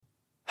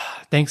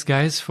Thanks,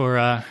 guys,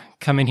 for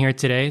coming here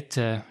today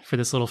for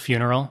this little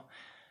funeral.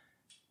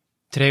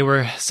 Today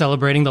we're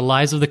celebrating the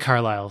lives of the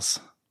Carlyles.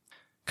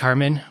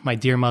 Carmen, my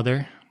dear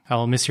mother, I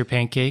will miss your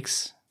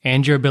pancakes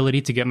and your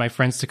ability to get my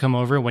friends to come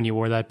over when you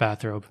wore that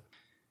bathrobe.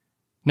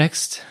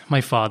 Next,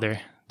 my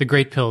father, the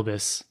great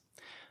Pilbus,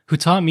 who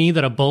taught me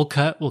that a bowl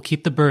cut will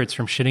keep the birds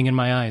from shitting in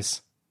my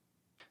eyes.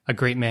 A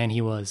great man he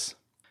was.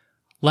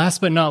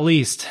 Last but not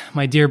least,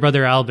 my dear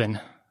brother Albin,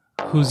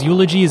 whose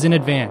eulogy is in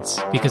advance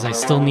because I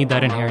still need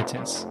that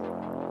inheritance.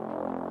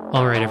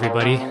 All right,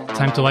 everybody,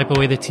 time to wipe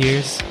away the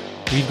tears.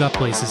 We've got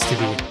places to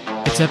be.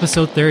 It's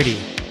episode 30.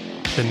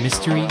 The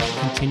mystery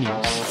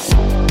continues.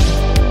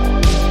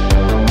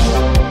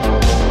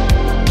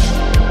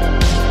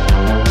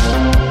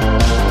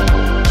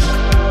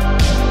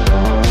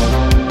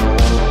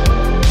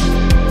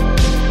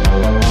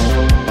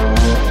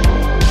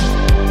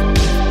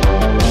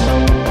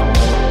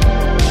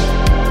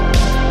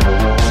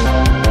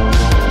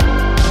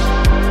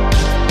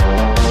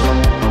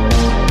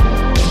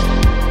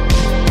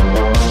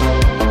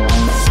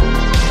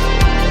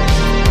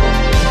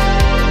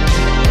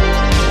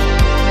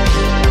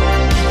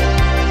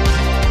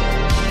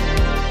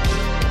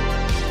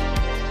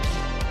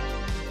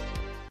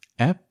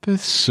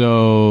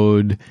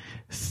 Episode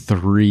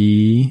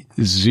 30.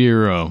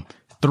 30,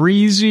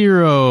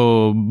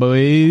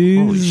 boys.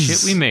 Holy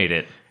shit, we made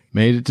it.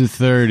 Made it to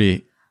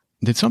 30.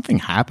 Did something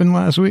happen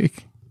last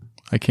week?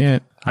 I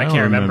can't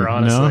remember,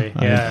 honestly.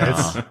 No?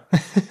 Yeah,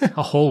 it's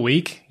a whole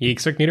week. You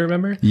expect me to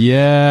remember?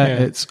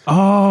 Yeah,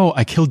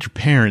 I killed your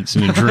parents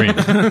in a dream.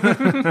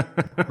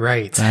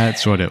 Right.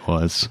 That's what it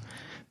was.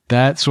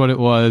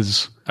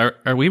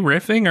 Are we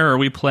riffing or are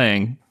we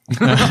playing?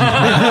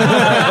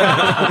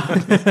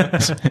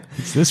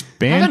 Is this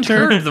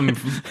banter?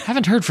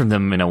 Haven't heard from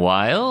them in a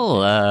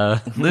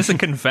while. This a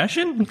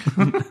confession?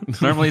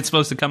 Normally it's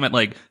supposed to come at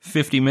like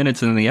 50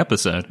 minutes in the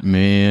episode.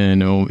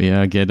 Man, oh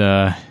yeah, get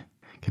the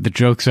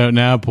jokes out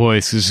now,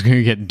 boys. This is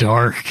gonna get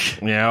dark.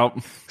 Yeah.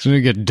 It's gonna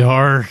get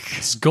dark.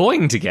 It's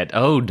going to get,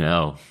 oh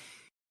no.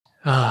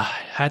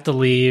 Had to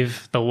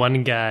leave the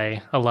one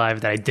guy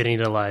alive that I didn't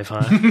need alive,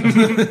 huh?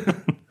 It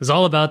was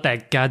all about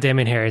that goddamn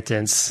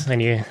inheritance,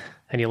 and you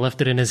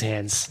left it in his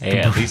hands. Hey,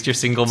 at least you're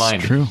single-minded.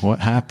 It's true. What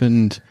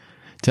happened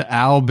to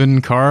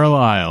Albin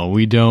Carlyle?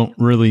 We don't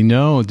really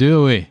know,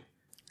 do we?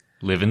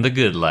 Living the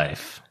good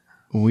life.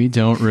 We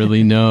don't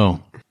really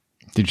know.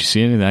 Did you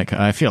see any of that?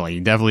 I feel like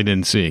you definitely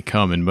didn't see it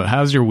coming, but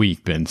how's your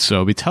week been,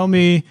 Sobe? Tell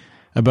me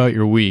about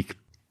your week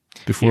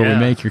before we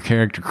make your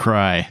character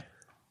cry.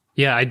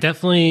 Yeah, I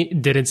definitely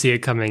didn't see it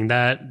coming.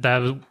 That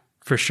was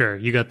for sure.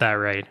 You got that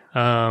right.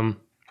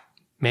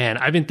 Man,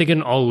 I've been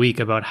thinking all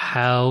week about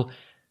how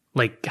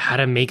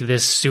to make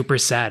this super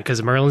sad,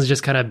 because Merlin's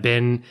just kind of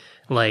been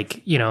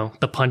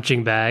the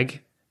punching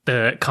bag,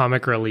 the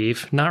comic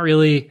relief, not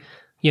really,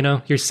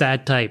 your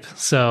sad type.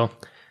 So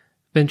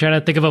been trying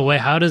to think of a way,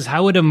 how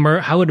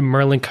would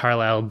Merlin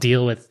Carlyle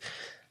deal with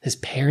his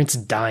parents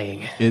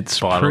dying? It's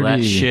bottle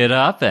that shit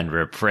up and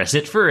repress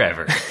it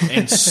forever.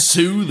 And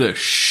sue the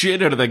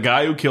shit out of the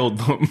guy who killed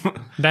them.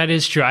 That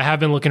is true. I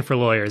have been looking for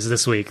lawyers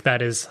this week.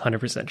 That is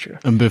 100% true.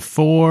 And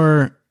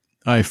before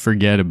I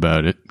forget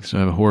about it, because I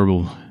have a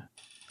horrible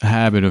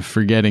habit of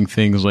forgetting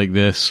things like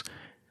this,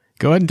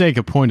 go ahead and take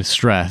a point of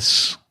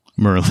stress,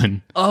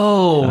 Merlin.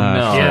 Oh,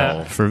 no.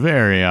 Yeah. For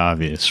very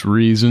obvious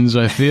reasons,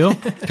 I feel.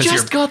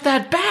 Just got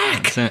that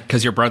back.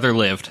 Because your brother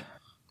lived.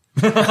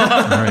 All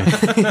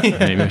right.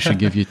 Maybe I should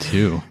give you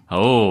 2.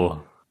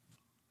 Oh.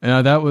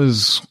 That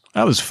was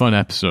a fun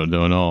episode,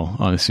 though, in all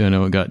honesty. I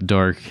know it got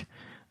dark.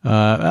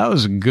 That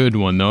was a good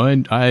one,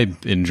 though. I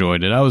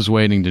enjoyed it. I was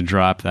waiting to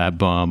drop that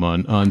bomb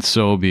on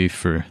Sobe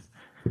for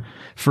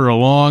a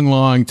long,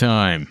 long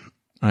time.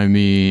 I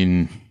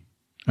mean,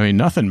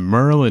 nothing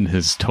Merlin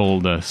has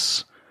told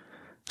us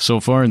so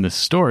far in the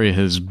story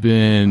has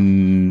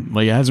been,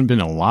 it hasn't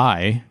been a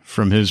lie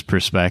from his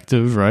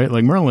perspective, right?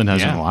 Merlin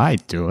hasn't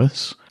lied to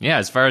us. Yeah,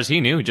 as far as he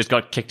knew, he just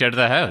got kicked out of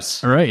the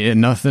house. All right, and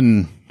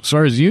nothing, as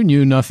far as you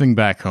knew, nothing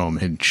back home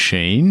had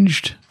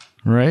changed,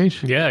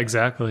 right? Yeah,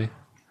 exactly.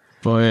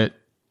 But,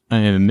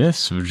 the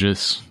Mists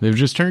they've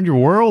just turned your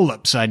world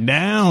upside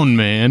down,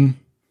 man.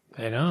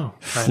 I know.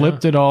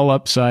 Flipped it all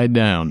upside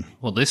down.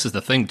 Well, this is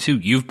the thing, too.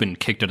 You've been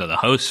kicked out of the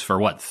house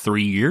for,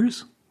 3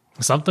 years?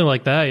 Something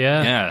like that,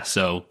 yeah. Yeah,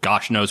 so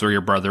gosh knows where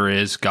your brother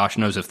is. Gosh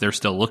knows if they're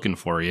still looking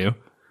for you.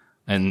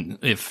 And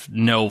if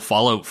no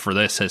fallout for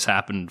this has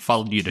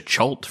followed you to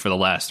Chult for the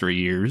last 3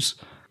 years.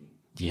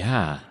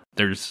 Yeah.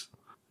 There's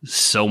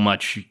so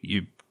much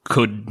you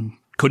couldn't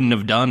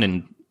have done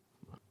and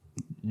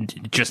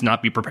just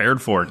not be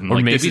prepared for it. And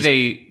or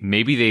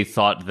maybe they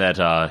thought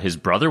that his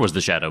brother was the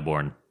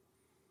Shadowborn.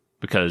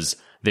 Because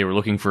they were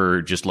looking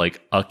for just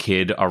a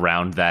kid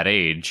around that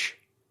age.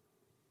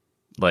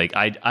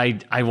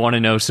 I want to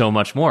know so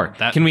much more.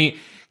 Can we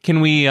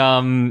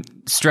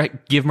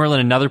give Merlin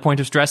another point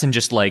of stress and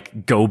just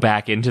like go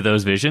back into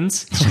those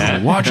visions?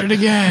 Watch it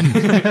again.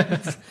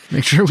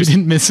 Make sure we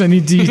didn't miss any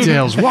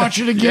details. Watch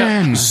it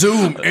again.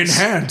 Zoom,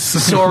 enhance.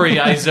 Sorry,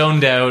 I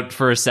zoned out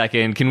for a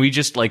second. Can we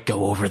just like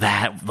go over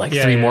that like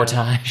three more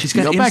times? She's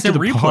got Go back to the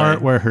instant replay.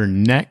 part where her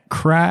neck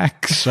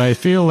cracks. I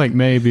feel like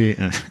maybe.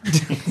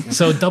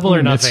 So double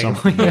or nothing.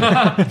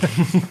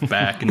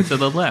 Back and to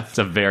the left. It's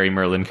a very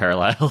Merlin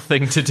Carlisle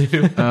thing to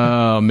do.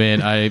 Oh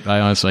man, I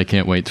honestly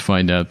can't wait to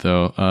find out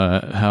though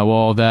how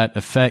all that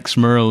affects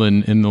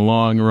Merlin in the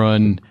long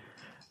run.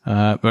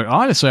 But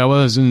honestly, I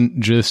wasn't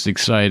just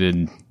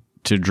excited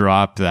to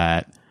drop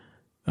that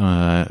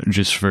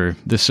just for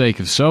the sake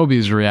of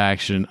Sobi's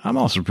reaction. I'm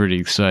also pretty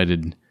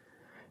excited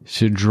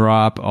to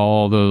drop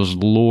all those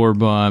lore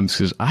bombs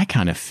because I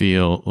kind of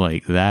feel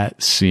like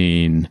that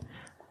scene.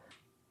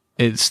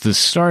 It's the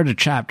start of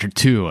chapter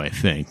 2, I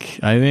think.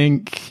 I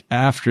think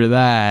after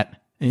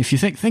that, if you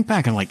think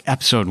back on like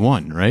episode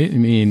 1, right? I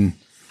mean,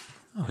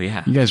 Oh,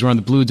 yeah. you guys were on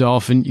the Blue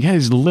Dolphin. You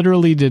guys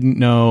literally didn't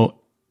know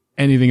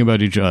anything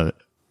about each other,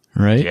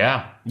 right?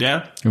 Yeah.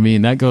 Yeah. I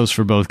mean, that goes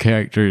for both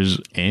characters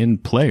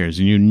and players.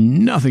 You knew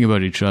nothing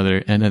about each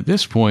other. And at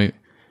this point,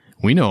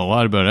 we know a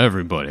lot about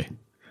everybody.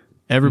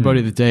 Everybody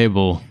at the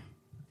table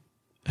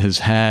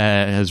has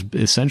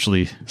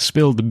essentially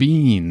spilled the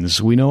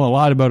beans. We know a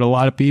lot about a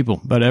lot of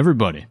people, about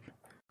everybody.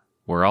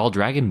 We're all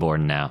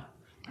Dragonborn now.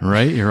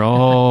 Right? You're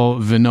all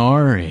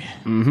Venari.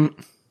 Mm-hmm.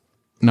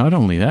 Not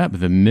only that, but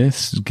the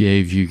Mists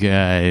gave you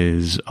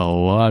guys a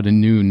lot of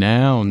new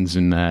nouns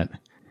in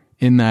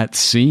that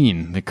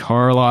scene. The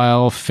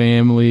Carlisle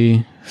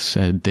family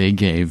said they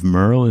gave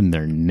Merlin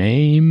their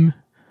name,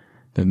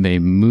 that they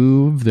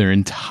moved their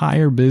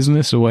entire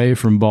business away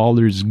from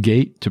Baldur's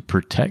Gate to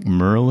protect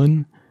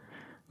Merlin.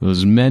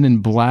 Those men in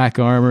black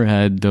armor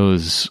had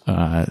those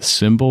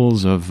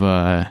symbols of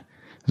there's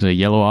a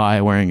yellow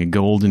eye wearing a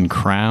golden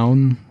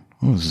crown.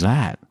 What was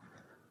that?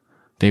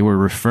 They were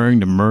referring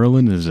to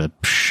Merlin as a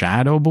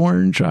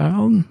Shadowborn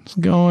child? What's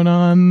going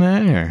on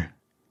there?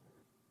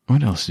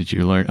 What else did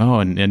you learn? Oh,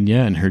 and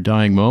yeah, in her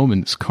dying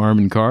moments,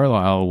 Carmen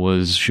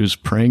Carlisle she was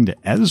praying to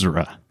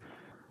Ezra.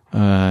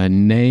 A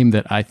name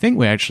that I think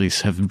we actually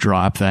have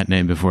dropped that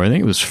name before. I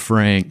think it was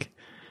Frank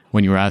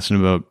when you were asking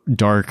about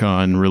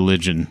Darkon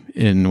religion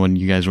when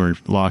you guys were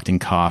locked in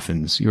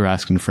coffins. You were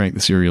asking Frank the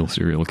serial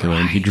killer,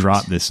 and he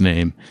dropped this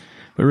name,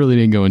 but really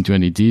didn't go into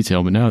any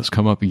detail, but now it's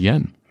come up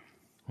again.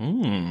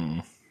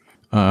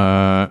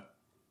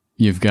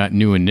 You've got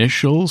new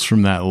initials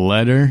from that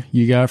letter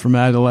you got from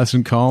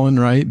Adolescent Colin,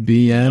 right?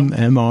 BM,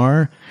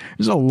 MR.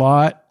 There's a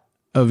lot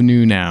of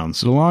new nouns.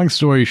 So long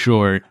story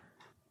short,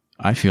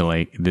 I feel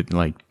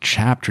like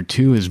chapter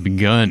 2 has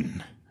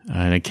begun,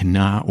 and I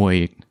cannot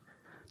wait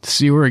to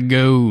see where it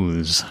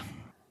goes.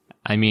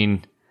 I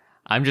mean,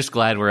 I'm just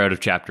glad we're out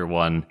of chapter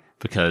 1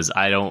 because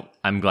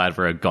I'm glad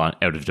we're gone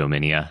out of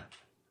Dominia.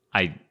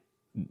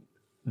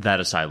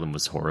 That asylum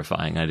was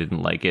horrifying. I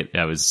didn't like it.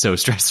 I was so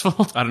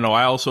stressful. I don't know.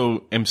 I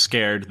also am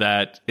scared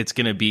that it's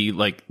going to be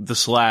like the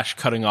Slash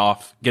cutting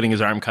off, getting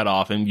his arm cut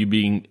off, and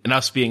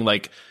us being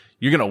like,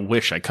 you're going to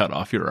wish I cut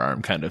off your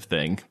arm kind of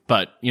thing.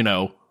 But,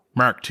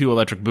 Mark II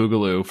Electric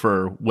Boogaloo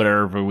for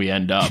wherever we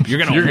end up. You're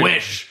going to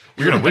wish.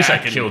 You're going to wish I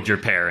killed your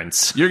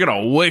parents. You're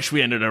going to wish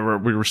we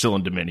were still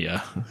in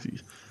Dominia.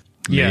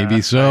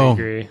 Maybe so. I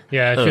agree.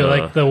 Yeah, I feel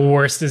like the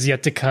worst is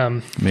yet to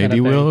come.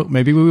 Maybe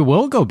we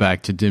will go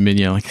back to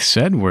Dominia. Like I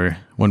said,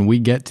 when we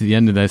get to the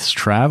end of this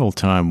travel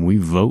time, we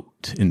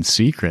vote in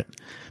secret.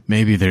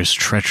 Maybe there's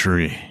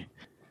treachery.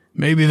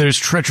 Maybe there's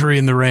treachery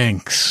in the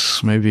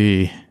ranks.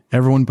 Maybe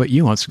everyone but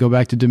you wants to go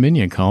back to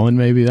Dominia, Colin.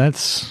 Maybe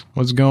that's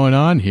what's going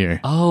on here.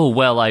 Oh,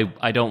 well,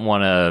 I don't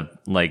want to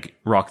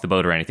rock the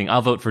boat or anything.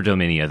 I'll vote for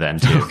Dominia then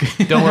too.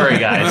 Okay. Don't worry,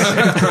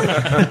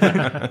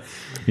 guys.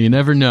 You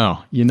never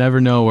know. You never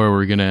know where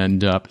we're going to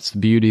end up. It's the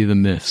beauty of the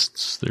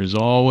Mists. There's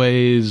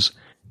always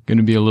going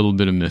to be a little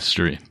bit of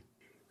mystery.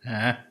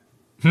 I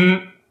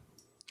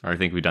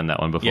think we've done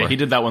that one before. Yeah, he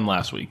did that one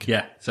last week.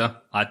 Yeah, so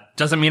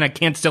doesn't mean I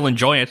can't still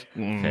enjoy it.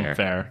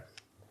 Fair.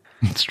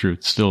 It's true.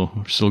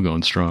 We're still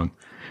going strong.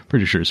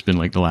 Pretty sure it's been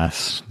in the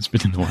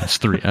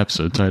last 3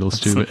 episode titles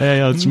too. But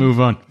hey, let's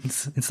move on.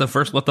 It's the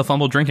first Let the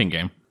Fumble drinking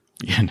game.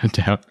 Yeah, no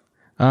doubt.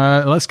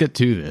 Let's get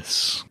to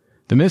this.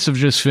 The Mists have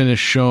just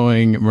finished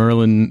showing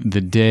Merlin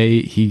the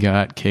day he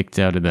got kicked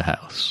out of the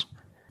house.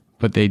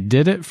 But they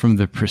did it from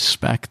the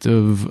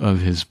perspective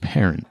of his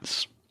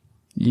parents.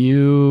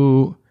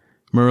 You,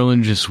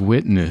 Merlin, just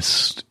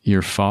witnessed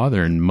your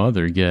father and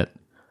mother get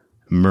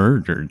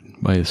murdered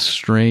by a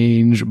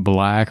strange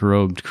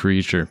black-robed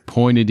creature.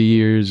 Pointed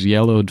ears,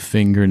 yellowed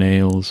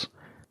fingernails,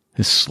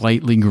 a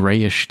slightly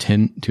grayish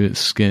tint to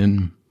its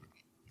skin.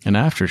 And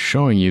after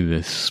showing you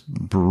this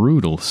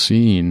brutal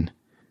scene,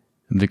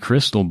 the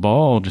crystal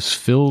ball just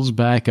fills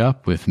back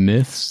up with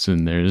mists,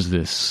 and there's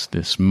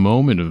this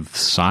moment of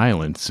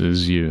silence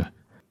as you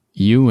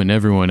and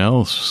everyone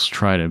else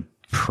try to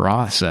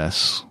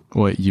process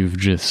what you've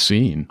just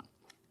seen.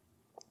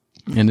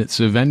 And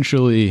it's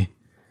eventually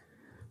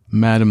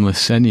Madame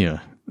Lysenia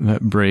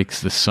that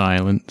breaks the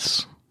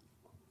silence.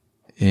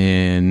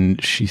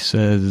 And she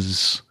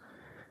says,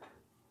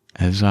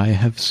 "As I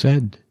have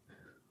said,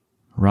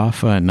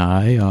 Rafa and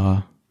I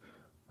are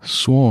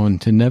sworn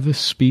to never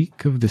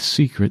speak of the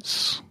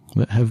secrets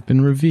that have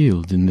been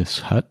revealed in this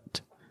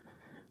hut.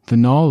 The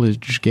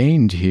knowledge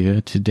gained here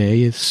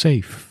today is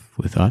safe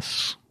with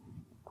us.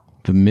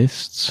 The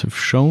mists have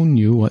shown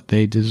you what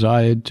they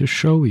desired to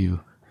show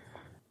you.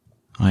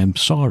 I am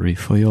sorry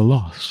for your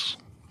loss,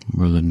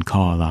 Merlin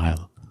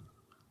Carlyle."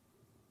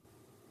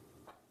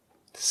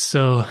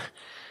 So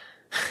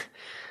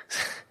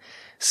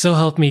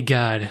help me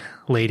God,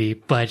 lady,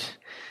 but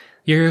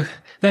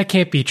that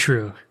can't be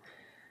true.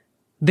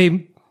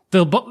 The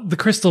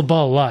crystal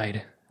ball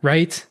lied,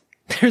 right?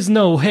 There's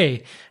no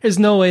way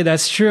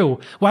that's true.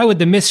 Why would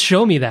the mist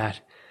show me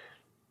that?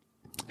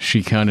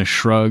 She kind of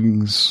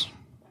shrugs.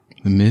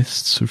 "The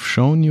mists have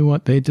shown you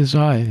what they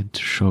desired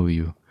to show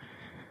you.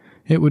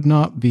 It would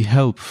not be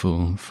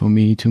helpful for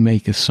me to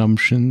make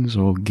assumptions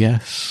or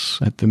guess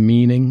at the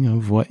meaning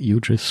of what you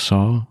just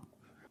saw.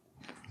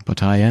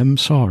 But I am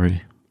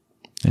sorry,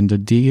 and a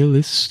deal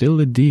is still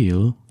a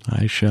deal.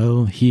 I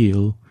shall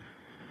heal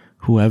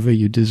whoever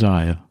you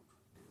desire."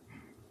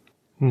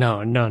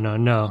 No.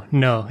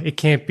 It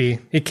can't be.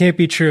 It can't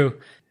be true.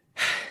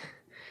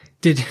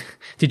 Did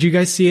you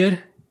guys see it?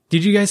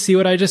 Did you guys see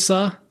what I just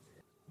saw?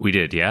 We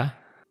did, yeah?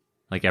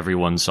 Like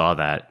everyone saw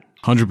that.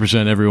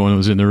 100% everyone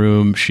was in the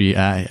room. She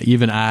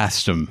even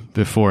asked him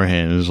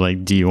beforehand. It was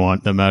like, "Do you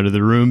want them out of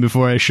the room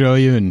before I show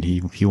you?" And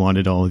he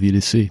wanted all of you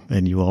to see,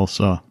 and you all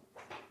saw.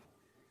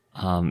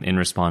 In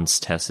response,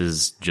 Tess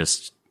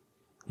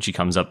she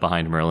comes up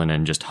behind Merlin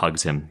and just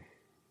hugs him.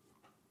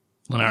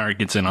 Lenara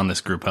gets in on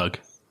this group hug.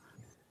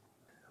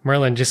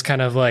 Merlin just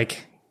kind of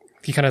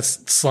he kind of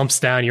slumps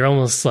down. You're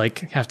almost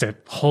have to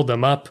hold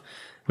him up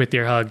with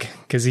your hug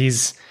because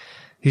he's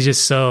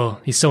so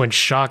in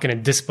shock and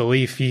in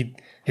disbelief. He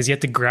has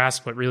yet to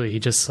grasp what really he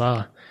just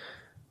saw,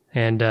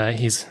 and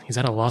he's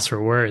at a loss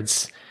for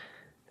words.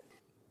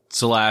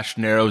 Salash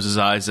narrows his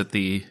eyes at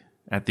the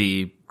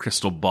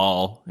crystal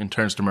ball and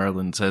turns to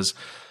Merlin and says,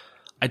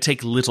 "I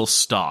take little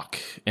stock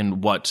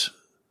in what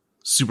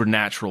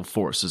supernatural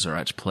forces are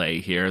at play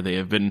here. They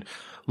have been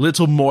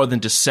little more than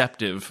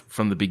deceptive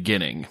from the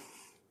beginning.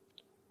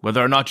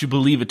 Whether or not you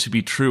believe it to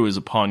be true is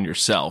upon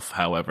yourself.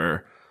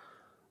 However,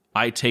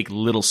 I take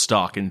little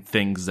stock in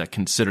things that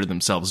consider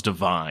themselves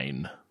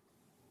divine."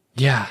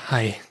 Yeah,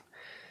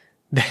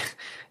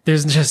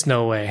 there's just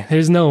no way.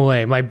 There's no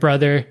way. My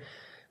brother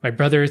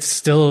is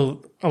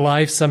still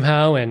alive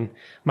somehow, and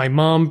my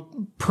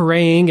mom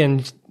praying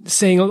and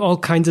saying all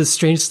kinds of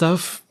strange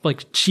stuff.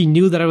 Like, she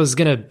knew that I was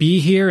gonna be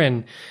here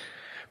and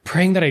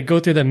praying that I'd go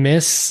through the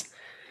mists.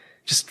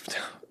 Just,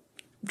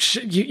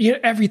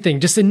 everything.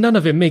 Just none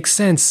of it makes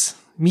sense.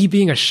 Me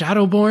being a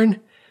Shadowborn?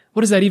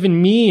 What does that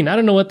even mean? I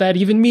don't know what that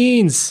even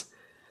means.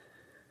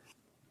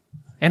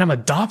 And I'm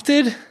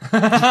adopted?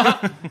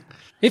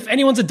 If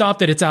anyone's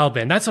adopted, it's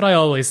Albin. That's what I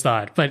always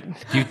thought. But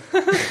you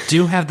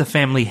do have the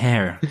family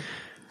hair.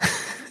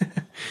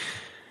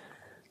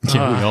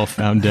 Yeah, we all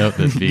found out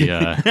that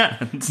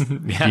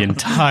the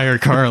entire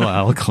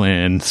Carlisle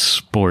clan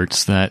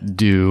sports that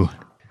do.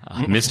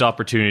 Missed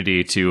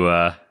opportunity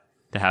to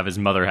have his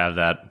mother have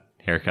that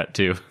haircut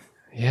too.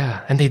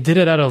 Yeah, and they did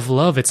it out of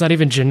love. It's not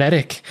even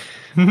genetic.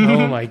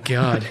 Oh my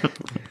god.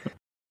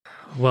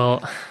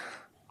 Well,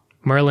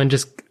 Merlin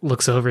just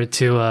looks over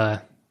to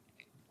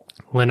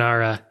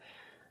Lenara,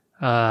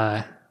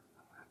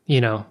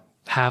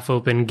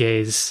 half-open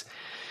gaze.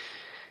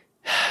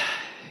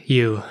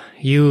 You're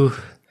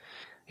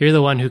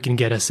the one who can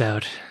get us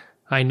out.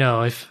 I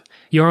know, if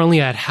you're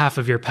only at half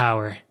of your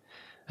power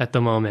at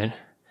the moment.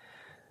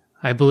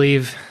 I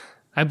believe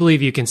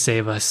you can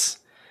save us.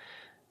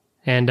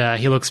 And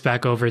he looks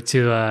back over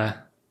to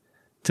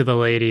the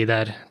lady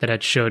that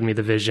had showed me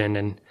the vision,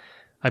 and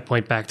I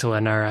point back to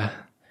Lenara.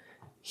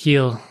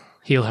 Heal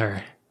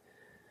her.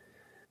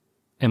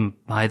 Am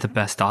I the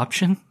best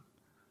option?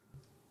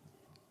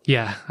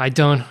 Yeah, I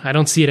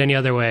don't see it any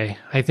other way.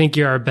 I think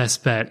you're our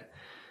best bet.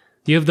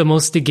 You have the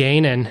most to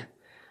gain, and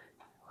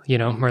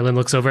Merlin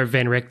looks over at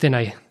Van Richten.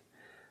 I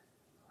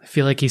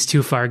feel like he's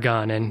too far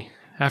gone, and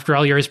after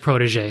all, you're his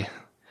protege.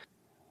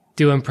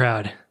 Do him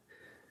proud.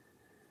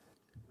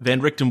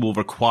 Van Richten will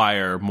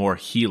require more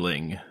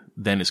healing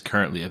than is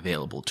currently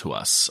available to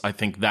us. I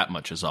think that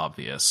much is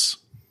obvious.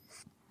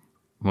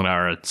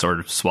 Lenara sort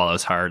of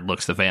swallows hard,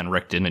 looks at Van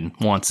Richten and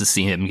wants to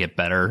see him get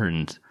better,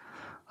 and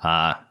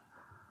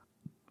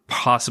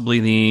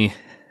possibly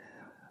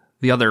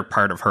the other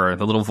part of her,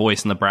 the little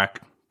voice in the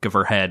back of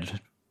her head,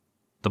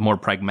 the more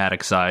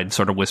pragmatic side,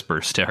 sort of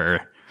whispers to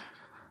her,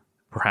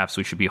 perhaps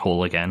we should be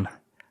whole again.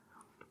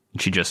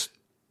 And she just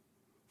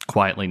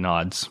quietly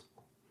nods.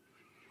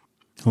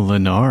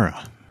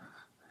 Lenara.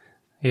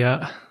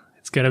 Yeah,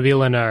 it's gonna be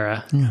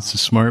Lenara. Yeah, it's a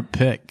smart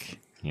pick.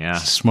 Yeah.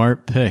 It's a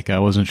smart pick. I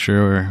wasn't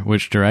sure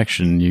which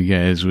direction you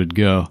guys would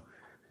go.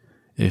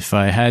 If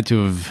I had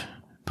to have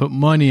put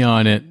money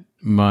on it,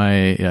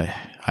 I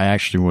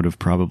actually would have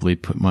probably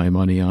put my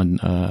money on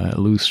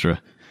Lustra.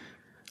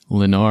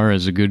 Lenara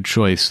is a good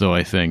choice, though,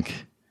 I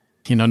think.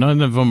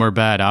 None of them are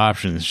bad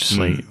options. Just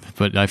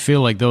but I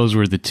feel like those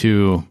were the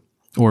two,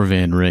 or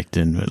Van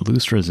Richten. But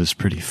Lustra's is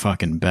pretty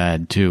fucking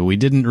bad too. We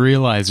didn't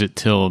realize it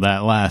till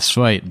that last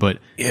fight, but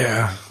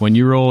when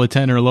you roll a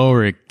 10 or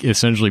lower, it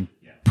essentially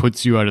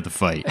puts you out of the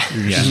fight.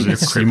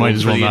 You might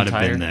as well not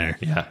have been there.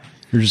 Yeah.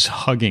 You're just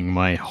hugging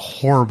my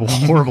horrible,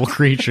 horrible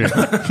creature.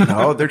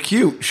 No, they're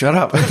cute. Shut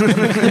up.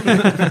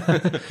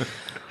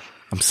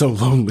 I'm so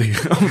lonely.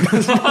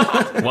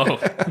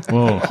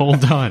 Whoa.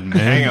 Hold on, man.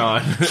 Hang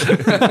on.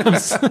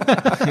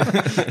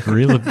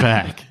 Reel it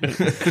back.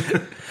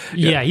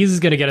 Yeah, he's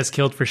going to get us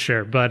killed for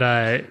sure. But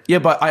Yeah,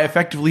 but I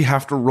effectively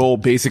have to roll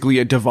basically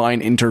a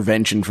divine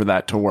intervention for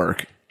that to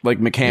work. Like,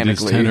 It's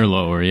mechanically. 10 or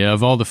lower. Yeah,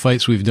 of all the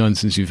fights we've done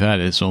since you've had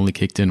it, it's only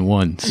kicked in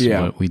once.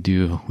 Yeah. But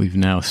we've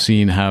now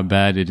seen how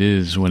bad it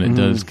is when it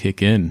does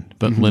kick in.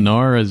 But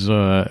Lenara's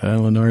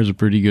a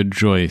pretty good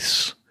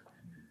choice.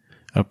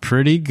 A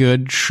pretty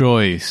good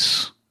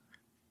choice.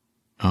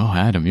 Oh,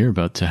 Adam, you're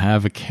about to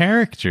have a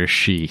character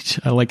sheet.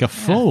 Like a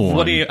full one.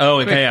 What do you?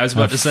 Oh, okay. I was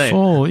about to say.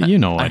 Full, you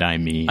know what I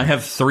mean. I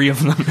have 3 of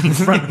them in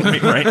front of me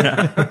right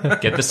now.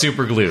 Get the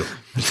super glue.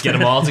 Just get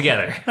them all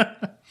together.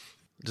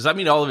 Does that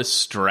mean all of his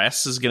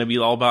stress is going to be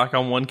all back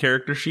on one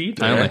character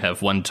sheet? I only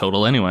have 1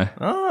 total anyway.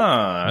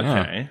 Ah,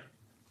 okay.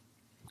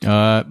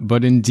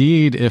 But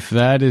indeed, if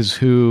that is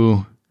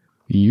who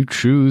you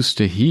choose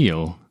to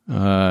heal,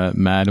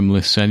 Madame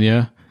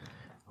Lysenia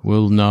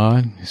will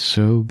nod,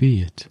 so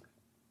be it.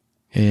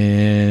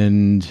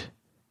 And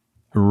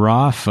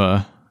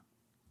Rafa,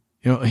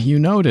 you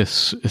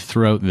notice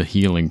throughout the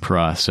healing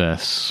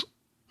process,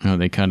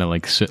 they kind of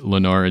like sit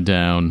Lenora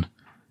down,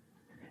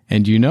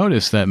 and you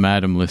notice that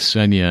Madame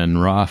Lysenia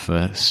and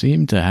Rafa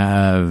seem to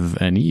have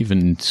an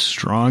even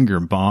stronger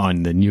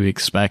bond than you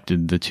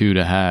expected the two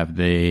to have.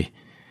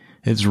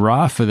 It's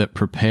Rafa that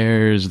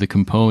prepares the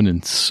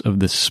components of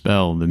the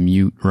spell, the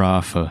mute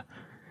Rafa,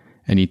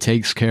 and he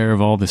takes care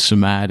of all the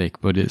somatic,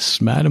 but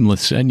it's Madame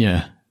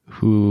Lysenia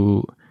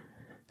who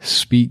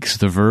speaks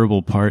the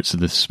verbal parts of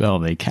the spell.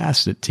 They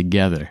cast it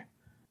together.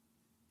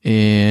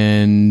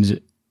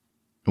 And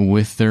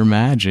with their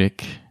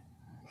magic,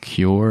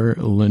 cure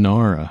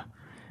Lenora,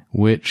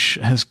 which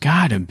has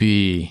got to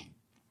be,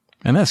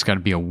 and that's got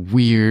to be a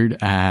weird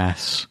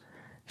ass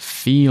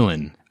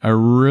feeling, a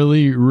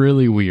really,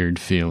 really weird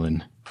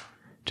feeling,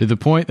 to the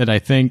point that I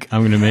think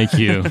I'm going to make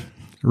you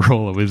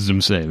roll a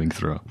wisdom saving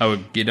throw.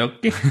 Okie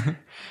dokie.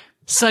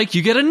 Psych,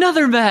 you get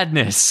another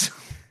madness.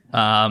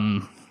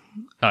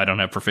 I don't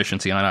have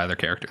proficiency on either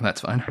character.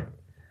 That's fine.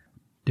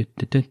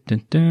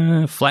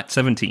 Flat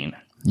 17.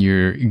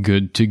 You're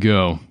good to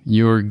go.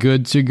 You're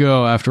good to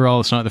go. After all,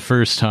 it's not the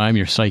first time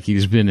your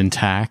psyche's been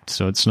intact,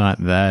 so it's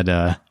not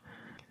that,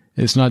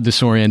 it's not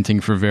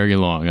disorienting for very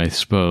long, I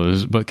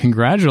suppose. But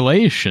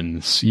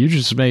congratulations. You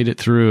just made it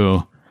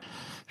through,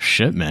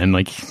 shit, man,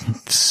 like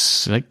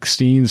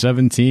 16,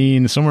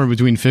 17, somewhere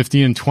between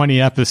 15 and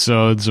 20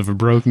 episodes of a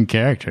broken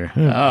character.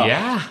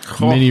 Yeah.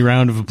 Mini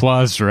round of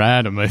applause for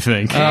Adam, I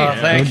think. Oh,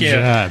 thank you.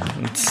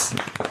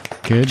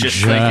 Good Just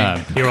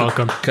job. you're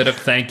welcome. Could have,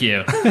 thank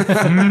you.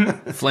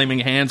 Flaming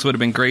Hands would have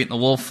been great in the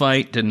wolf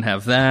fight. Didn't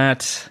have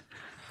that.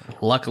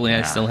 Luckily,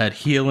 I still had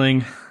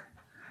healing.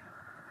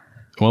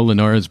 Well,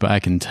 Lenora's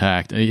back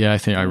intact. Yeah,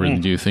 I really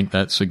do think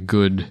that's a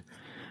good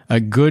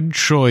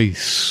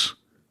choice.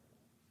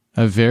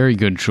 A very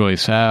good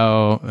choice.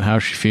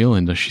 How's she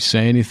feeling? Does she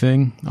say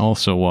anything?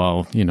 Also,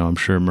 while, I'm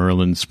sure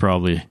Merlin's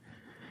probably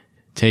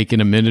taking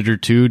a minute or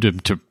two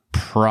to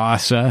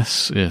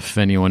process, if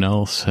anyone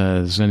else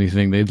has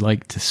anything they'd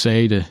like to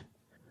say to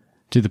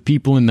the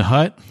people in the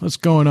hut. What's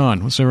going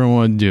on? What's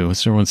everyone do?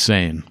 What's everyone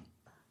saying?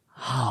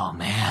 Oh,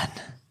 man.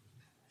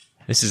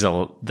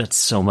 That's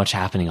so much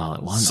happening all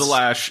at once.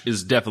 Slash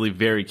is definitely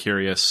very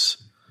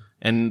curious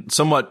and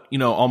somewhat,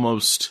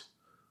 almost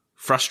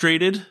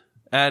frustrated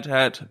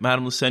at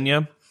Madame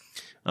Lysenia.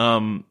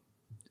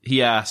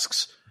 He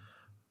asks,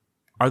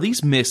 are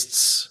these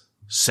mists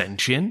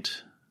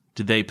sentient?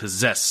 Do they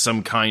possess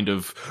some kind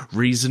of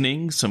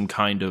reasoning, some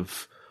kind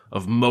of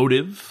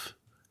motive?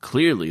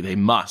 Clearly they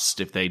must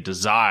if they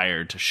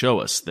desire to show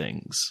us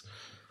things.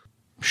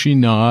 She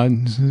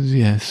nods.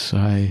 Yes,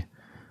 I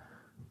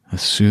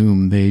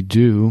assume they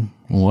do.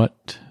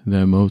 What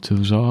their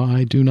motives are,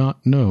 I do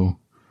not know.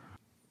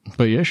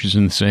 But yeah, she's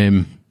in the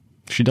same...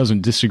 She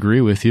doesn't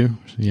disagree with you.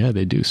 Yeah,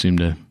 they do seem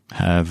to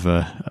have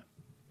a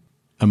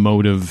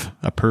motive,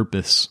 a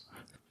purpose.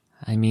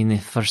 I mean,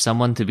 for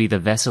someone to be the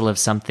vessel of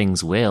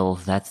something's will,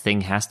 that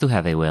thing has to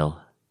have a will.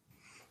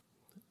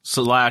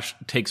 Slash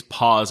takes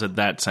pause at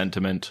that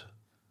sentiment,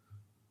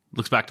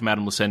 looks back to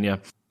Madame Lysenia.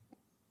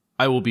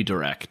 I will be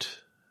direct.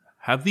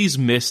 Have these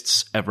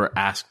mists ever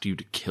asked you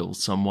to kill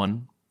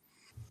someone?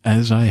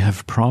 As I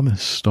have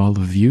promised all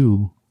of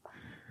you,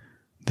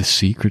 the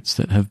secrets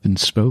that have been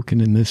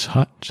spoken in this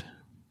hut,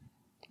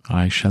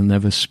 I shall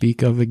never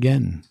speak of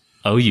again.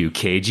 Oh, you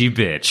cagey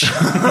bitch.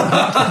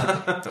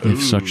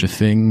 If such a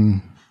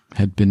thing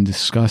had been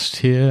discussed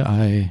here,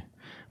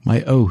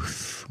 my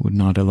oath would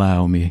not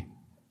allow me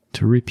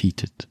to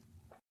repeat it.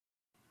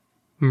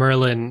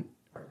 Merlin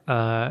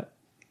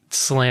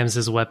slams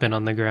his weapon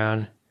on the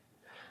ground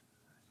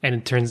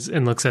and turns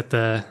and looks at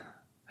the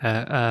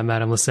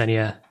Madame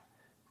Lysenia.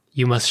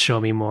 You must show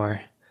me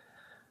more.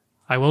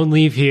 I won't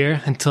leave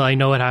here until I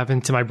know what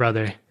happened to my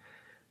brother.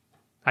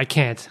 I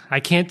can't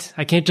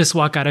just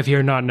walk out of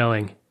here not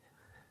knowing.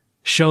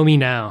 Show me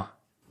now.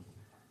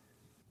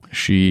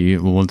 She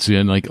will once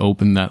again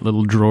open that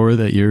little drawer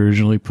that you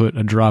originally put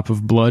a drop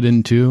of blood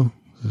into.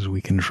 Says,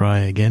 we can try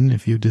again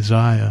if you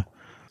desire.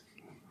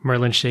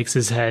 Merlin shakes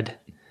his head.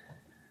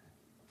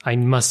 I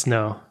must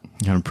know.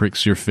 Kind of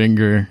pricks your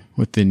finger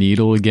with the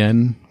needle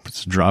again.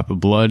 Puts a drop of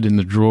blood in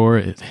the drawer.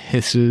 It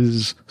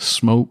hisses,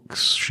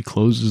 smokes. She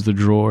closes the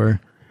drawer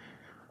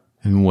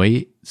and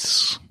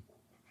waits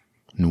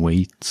and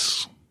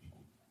waits.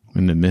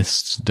 And the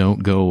mists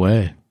don't go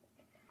away.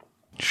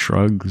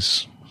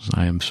 Shrugs.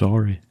 I am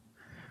sorry.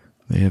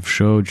 They have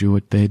showed you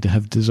what they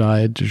have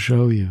desired to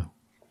show you.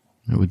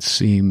 It would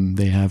seem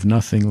they have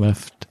nothing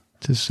left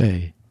to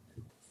say.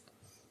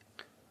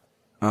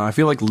 I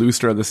feel like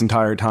Lustra this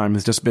entire time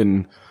has just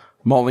been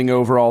mulling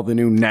over all the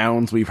new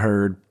nouns we've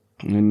heard,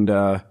 and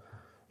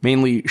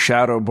mainly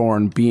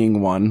Shadowborn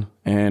being one,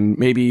 and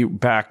maybe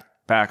back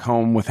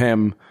home with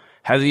him.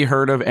 Has he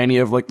heard of any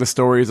of the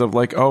stories of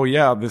oh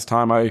yeah, this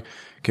time I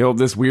killed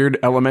this weird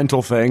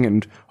elemental thing,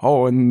 and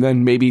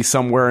then maybe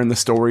somewhere in the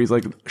stories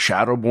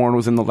Shadowborn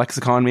was in the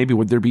lexicon? Maybe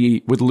would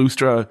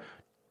Lustra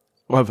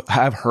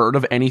have heard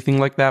of anything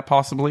like that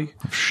possibly?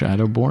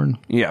 Shadowborn?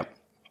 Yeah.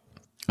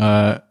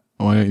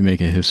 Why don't you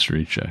make a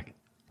history check?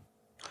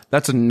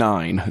 That's a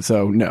 9,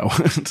 so no.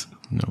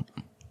 No.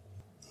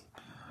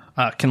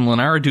 Can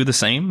Lenara do the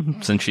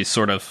same, since she's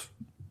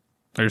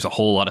there's a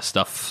whole lot of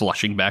stuff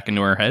flushing back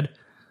into her head?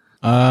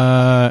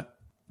 Why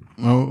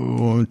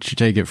don't you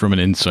take it from an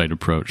insight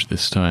approach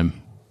this time?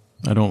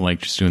 I don't like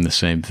just doing the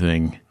same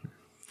thing.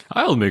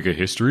 I'll make a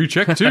history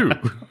check too.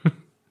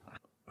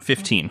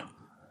 15.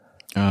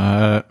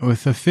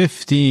 With a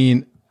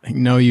 15,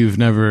 no, you've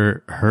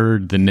never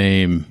heard the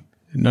name.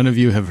 None of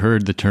you have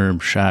heard the term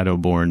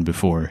Shadowborn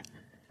before.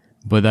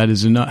 But that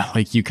is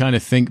not, you kind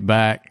of think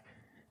back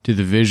to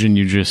the vision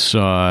you just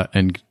saw,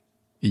 and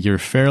you're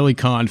fairly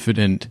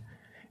confident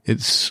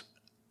it's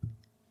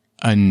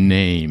a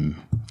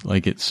name.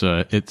 It's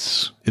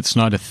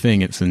not a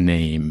thing, it's a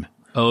name.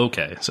 Oh,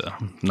 okay, so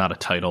not a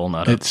title,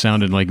 It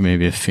sounded like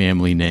maybe a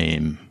family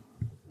name.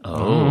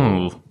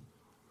 Oh.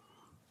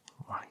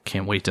 I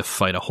can't wait to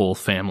fight a whole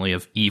family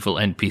of evil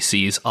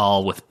NPCs,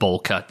 all with bowl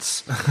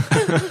cuts.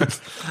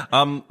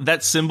 That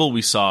symbol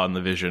we saw in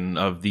the vision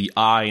of the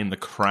eye and the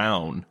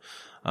crown,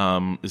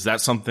 is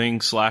that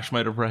something Slash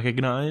might have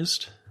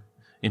recognized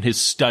in his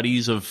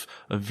studies of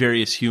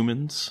various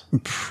humans?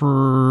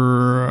 Probably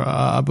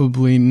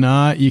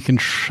not. You can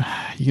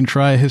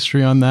try a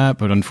history on that,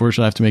 but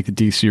unfortunately I have to make the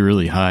DC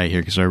really high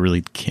here because I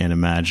really can't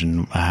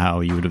imagine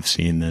how you would have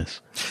seen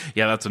this.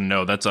 Yeah, that's a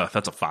no. That's a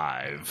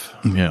 5.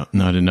 Yeah,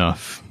 not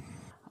enough.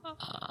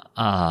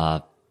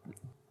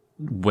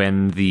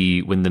 When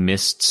the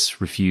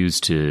mists refuse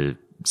to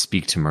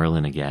speak to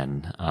Merlin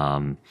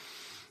again,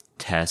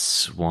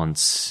 Tess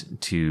wants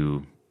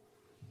to,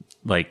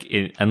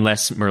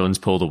 unless Merlin's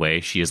pulled away,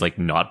 she has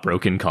not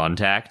broken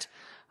contact.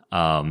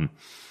 And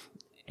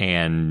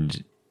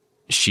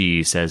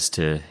she says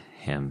to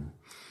him,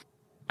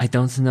 I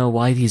don't know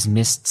why these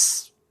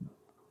mists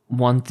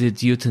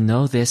wanted you to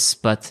know this,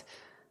 but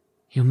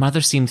your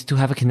mother seemed to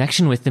have a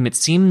connection with them. It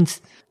seemed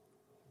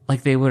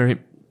like they were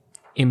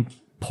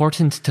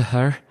important to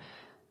her.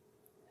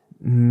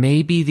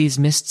 Maybe these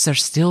mists are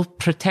still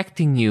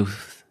protecting you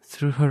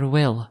through her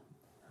will.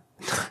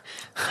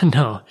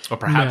 No. Or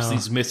perhaps no.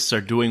 these myths are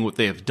doing what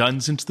they have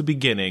done since the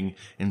beginning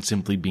and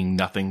simply being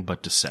nothing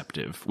but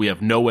deceptive. We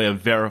have no way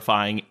of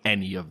verifying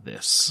any of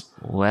this.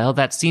 Well,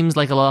 that seems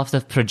like a lot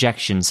of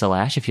projection,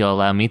 Slash, if you'll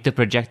allow me to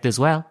project as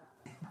well.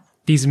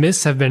 These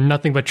mists have been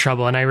nothing but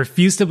trouble, and I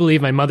refuse to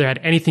believe my mother had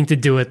anything to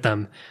do with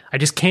them. I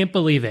just can't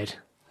believe it.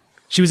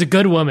 She was a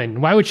good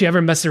woman. Why would she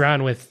ever mess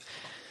around with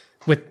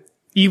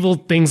evil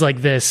things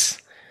like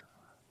this?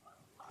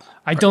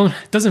 I don't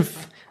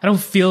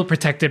feel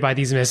protected by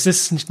these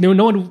mists. No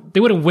one, they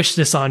wouldn't wish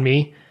this on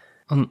me.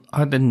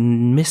 Are the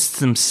mists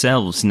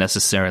themselves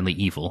necessarily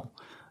evil?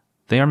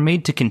 They are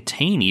made to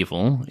contain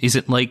evil. Is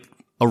it like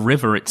a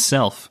river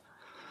itself?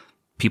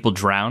 People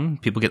drown,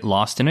 people get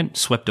lost in it,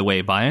 swept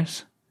away by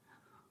it.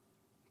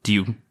 Do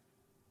you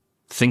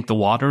think the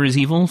water is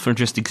evil for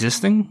just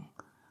existing?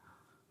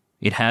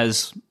 It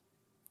has,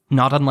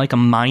 not unlike a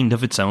mind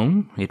of its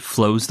own. It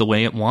flows the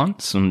way it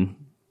wants, and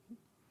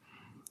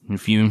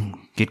if you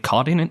get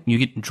caught in it, you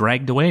get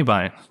dragged away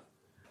by it.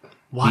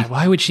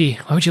 Why would she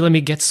let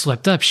me get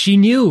swept up? She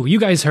knew. You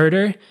guys heard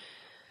her.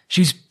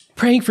 She was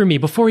praying for me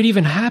before it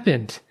even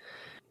happened.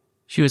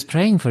 She was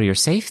praying for your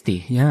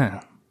safety.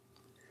 Yeah.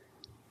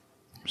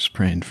 Just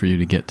praying for you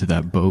to get to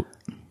that boat.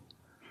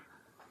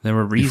 There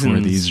were reasons.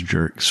 Before these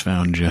jerks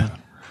found you.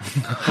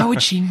 How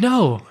would she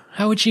know?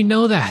 How would she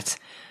know that?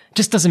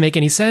 Just doesn't make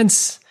any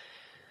sense.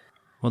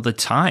 Well, the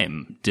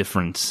time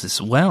difference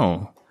as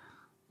well.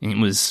 It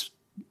was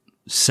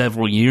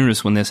several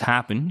years when this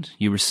happened.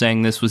 You were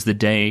saying this was the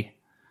day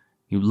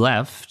you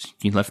left.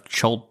 You left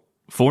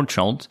for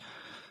Chult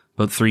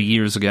about 3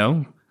 years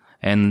ago,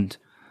 and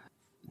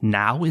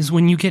now is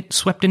when you get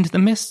swept into the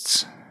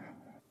mists.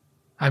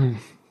 I'm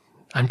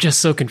just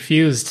so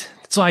confused.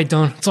 That's why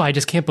I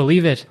just can't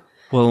believe it.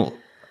 Well,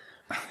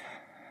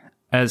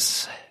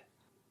 as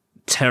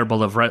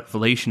terrible of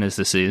revelation as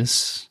this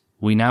is,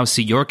 we now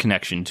see your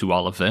connection to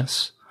all of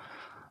this.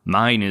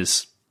 Mine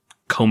is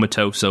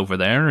comatose over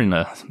there in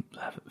a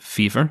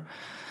fever.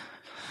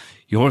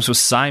 Yours was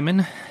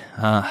Simon,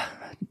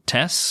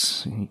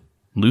 Tess,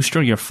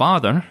 Lustra, your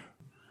father.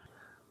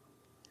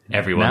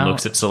 Everyone Now-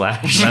 looks at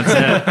Slash. That's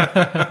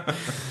it.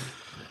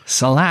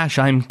 Salash,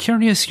 I'm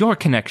curious your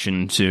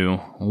connection to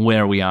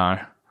where we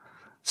are,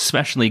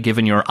 especially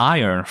given your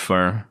ire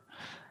for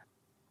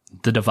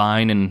the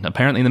divine and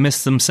apparently the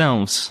mists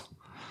themselves.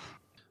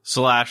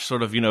 Slash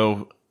sort of,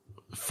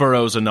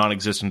 furrows a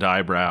non-existent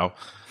eyebrow.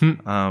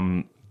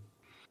 I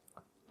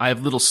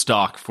have little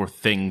stock for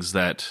things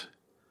that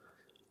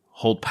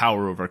hold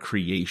power over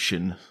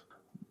creation.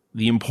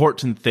 The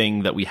important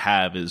thing that we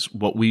have is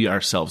what we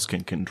ourselves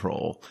can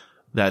control,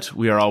 that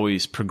we are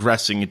always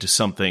progressing into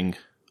something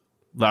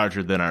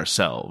larger than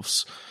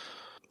ourselves.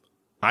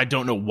 I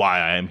don't know why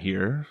I am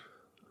here.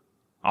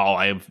 All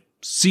I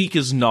seek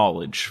is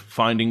knowledge,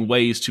 finding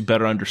ways to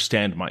better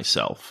understand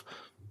myself,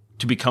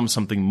 to become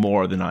something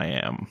more than I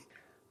am.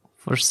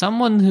 For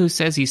someone who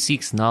says he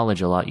seeks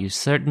knowledge a lot, you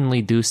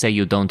certainly do say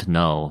you don't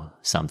know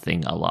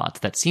something a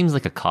lot. That seems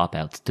like a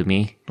cop-out to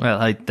me.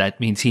 Well, that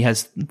means he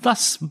has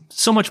thus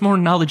so much more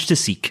knowledge to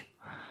seek.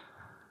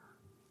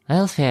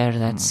 Well, fair,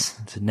 that's...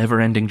 It's a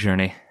never-ending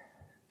journey.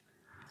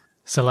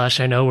 Salash,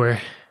 I know we're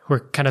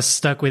kind of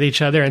stuck with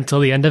each other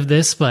until the end of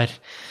this, but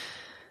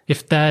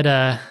if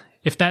that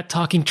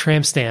talking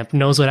tramp stamp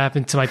knows what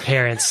happened to my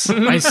parents,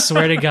 I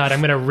swear to God,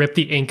 I'm going to rip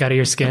the ink out of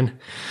your skin.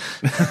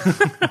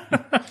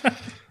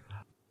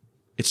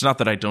 It's not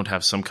that I don't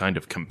have some kind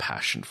of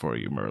compassion for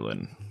you,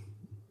 Merlin.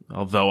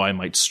 Although I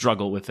might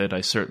struggle with it, I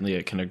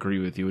certainly can agree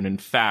with you. And in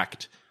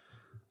fact,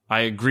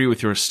 I agree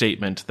with your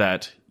statement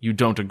that you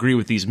don't agree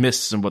with these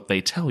mists and what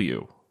they tell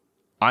you.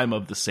 I'm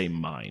of the same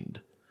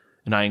mind.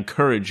 And I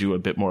encourage you a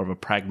bit more of a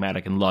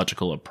pragmatic and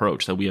logical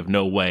approach, that we have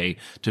no way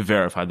to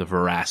verify the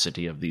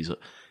veracity of these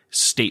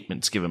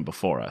statements given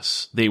before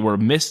us. They were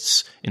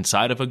mists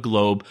inside of a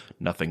globe,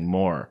 nothing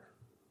more.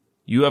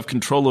 You have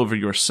control over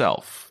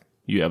yourself.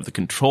 You have the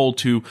control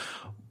to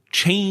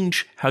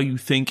change how you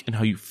think and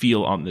how you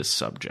feel on this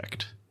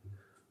subject.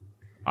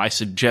 I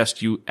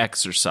suggest you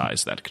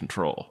exercise that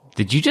control.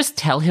 Did you just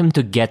tell him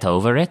to get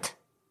over it?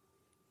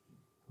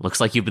 Looks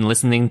like you've been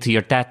listening to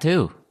your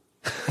tattoo.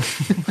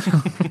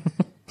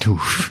 Throw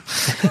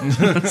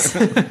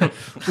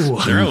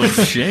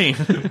shame.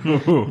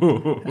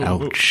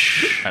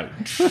 Ouch.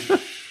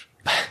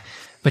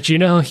 But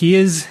he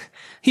is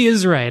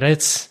right.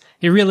 It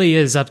really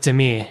is up to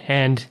me,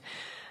 and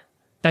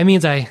that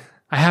means I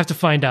have to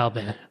find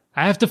Albin.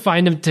 I have to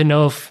find him to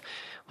know if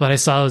what I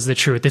saw was the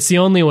truth. It's the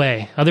only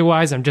way.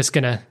 Otherwise, I'm just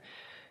gonna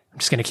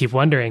keep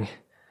wondering.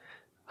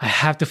 I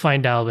have to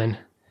find Albin.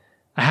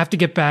 I have to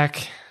get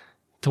back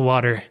to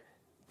water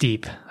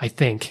deep, I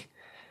think.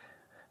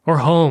 Or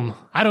home.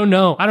 I don't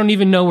know. I don't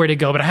even know where to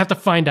go, but I have to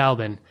find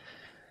Albin.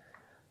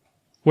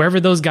 Wherever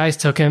those guys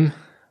took him,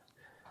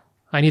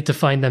 I need to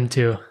find them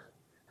too.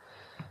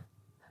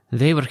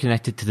 They were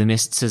connected to the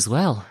mists as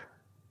well.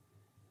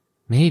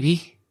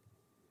 Maybe.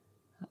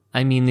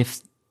 I mean, if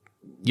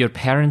your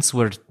parents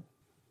were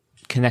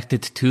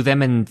connected to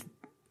them, and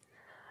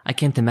I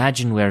can't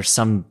imagine where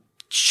some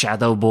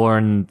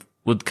Shadowborn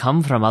would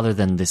come from other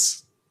than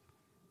this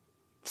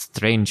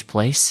strange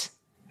place.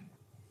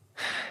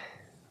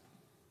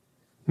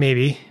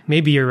 Maybe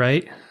you're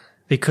right.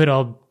 They could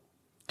all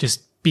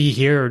just be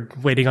here or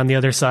waiting on the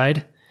other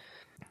side.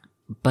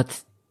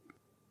 But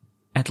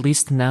at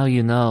least now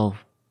you know.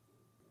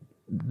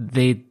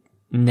 They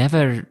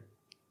never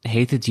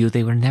hated you.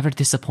 They were never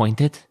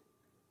disappointed.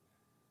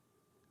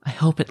 I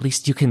hope at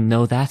least you can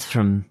know that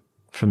from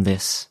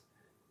this.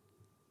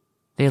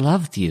 They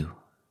loved you.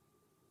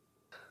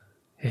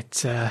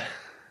 It's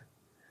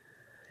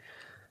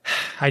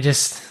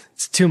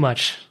too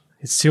much.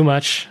 It's too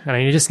much, and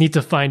I just need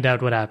to find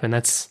out what happened.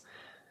 It's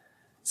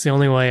the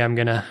only way I'm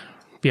gonna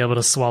be able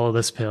to swallow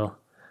this pill.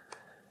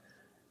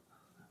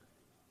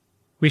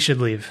 We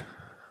should leave.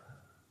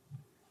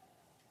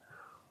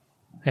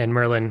 And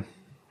Merlin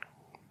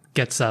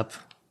gets up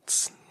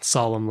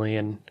solemnly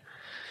and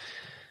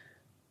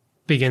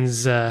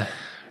begins for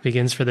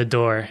the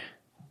door,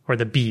 or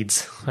the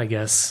beads, I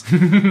guess.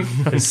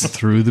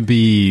 Through the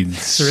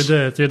beads.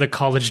 through the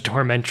college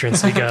dorm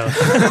entrance we go.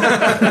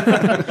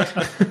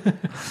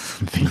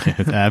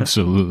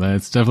 Absolutely.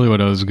 That's definitely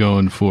what I was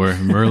going for.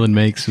 Merlin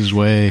makes his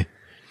way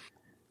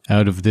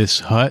out of this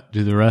hut.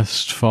 Do the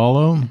rest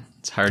follow?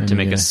 It's hard to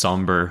make a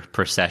somber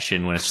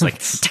procession when it's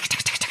like...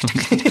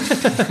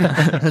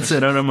 That's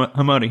it.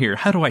 I'm out of here.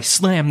 How do I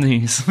slam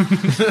these?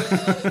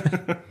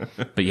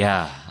 But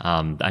yeah,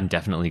 I'm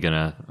definitely going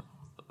to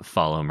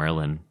follow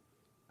Merlin.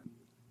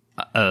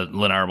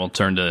 Lennar will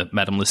turn to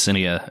Madame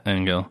Licinia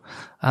and go,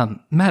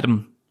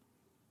 Madam,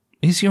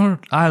 is your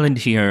island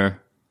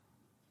here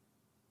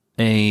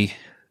a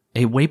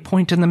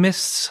waypoint in the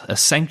mists, a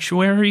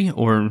sanctuary,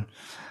 or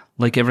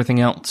like everything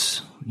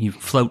else, you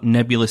float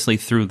nebulously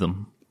through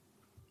them?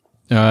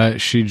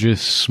 She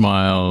just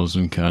smiles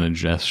and kind of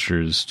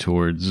gestures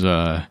towards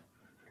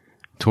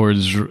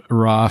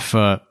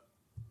Rafa.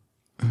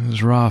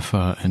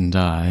 Rafa and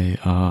I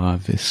are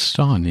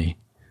Vistani.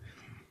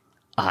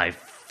 I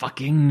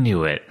fucking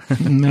knew it.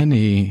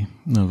 Many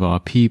of our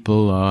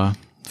people are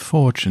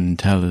fortune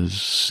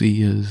tellers,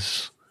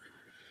 seers,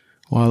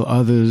 while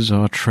others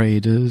are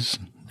traders,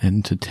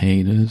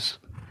 entertainers.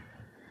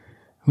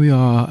 We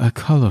are a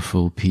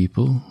colorful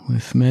people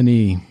with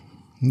many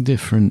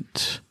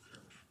different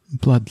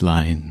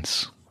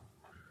bloodlines.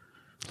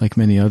 Like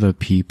many other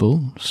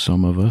people,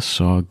 some of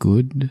us are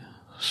good,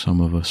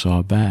 some of us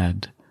are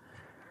bad.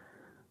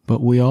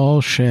 But we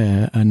all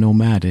share a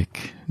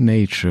nomadic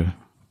nature.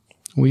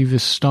 We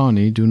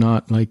Vistani do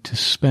not like to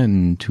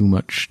spend too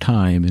much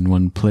time in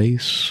one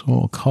place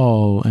or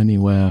call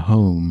anywhere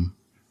home.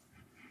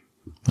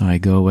 I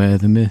go where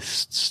the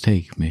mists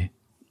take me.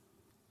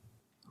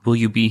 Will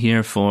you be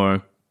here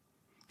for,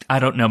 I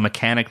don't know,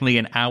 mechanically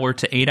an hour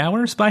to 8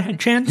 hours by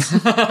chance?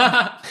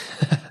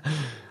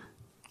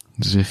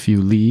 As if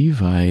you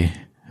leave, I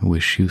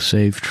wish you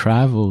safe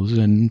travels,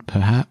 and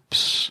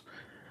perhaps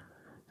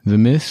the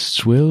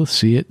mists will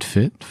see it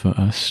fit for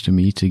us to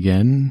meet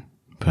again,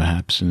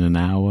 perhaps in an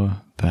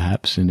hour,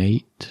 perhaps in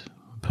 8,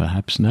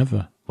 perhaps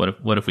never.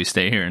 What if we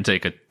stay here and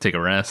take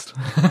a rest?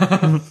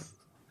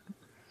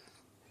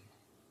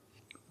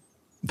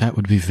 That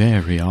would be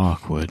very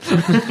awkward.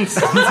 It's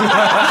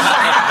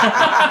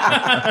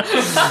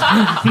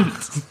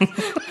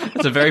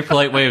a very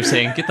polite way of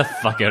saying, get the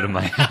fuck out of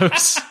my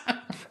house.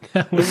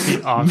 That would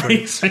be awkward.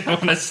 Makes me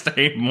want to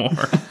stay more.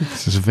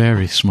 This is a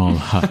very small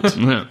hut.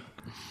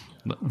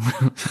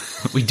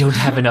 We don't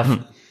have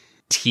enough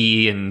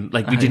tea and,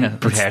 like, we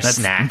didn't prepare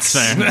snacks.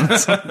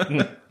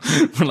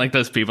 We're like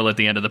those people at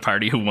the end of the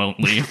party who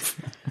won't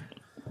leave.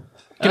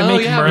 Gonna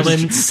make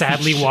Merlin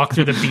sadly walk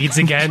through the beads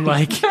again,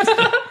 like...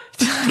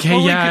 Okay,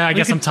 well, I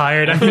guess I'm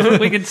tired.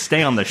 We could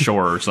stay on the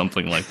shore or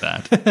something like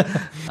that.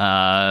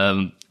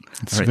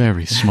 It's a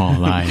very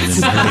small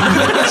island.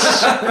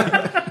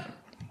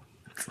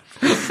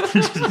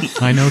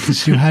 I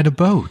noticed you had a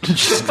boat.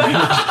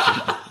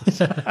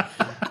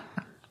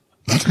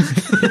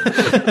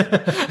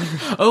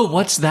 Oh,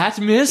 what's that,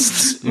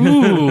 mists?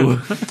 Ooh.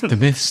 The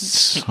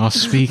mists are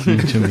speaking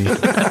to me.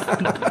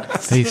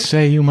 They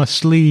say you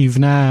must leave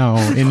now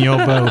in your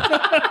boat.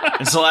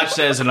 And Slash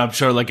says, and I'm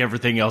sure like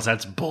everything else,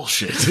 that's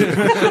bullshit.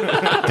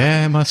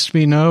 There must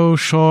be no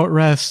short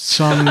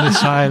rests on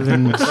this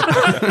island.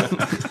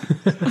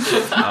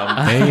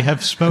 They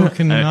have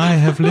spoken and I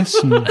have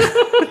listened.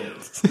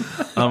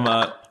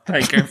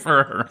 Thank her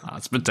for her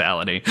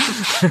hospitality.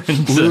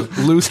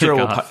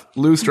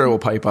 Lustra will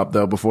pipe up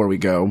though before we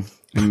go.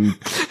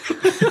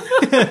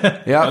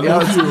 Yeah,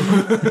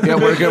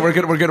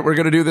 we're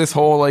gonna do this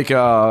whole like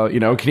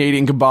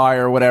Canadian goodbye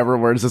or whatever,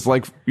 where it's just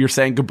like you're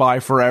saying goodbye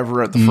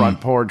forever at the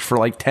front porch for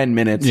like 10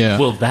 minutes. Yeah.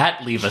 Will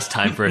that leave us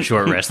time for a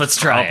short rest? Let's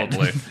try it.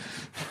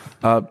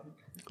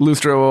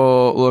 Lustra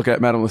will look at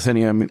Madame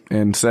Licinia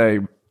and say,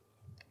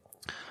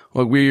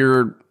 "Look,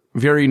 we're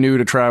very new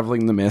to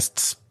traveling the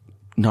mists,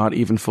 not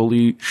even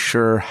fully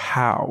sure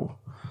how.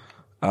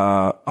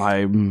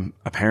 I'm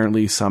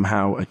apparently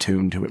somehow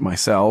attuned to it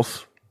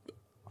myself.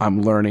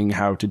 I'm learning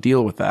how to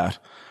deal with that.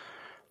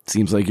 It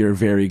seems like you're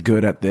very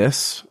good at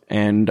this,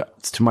 and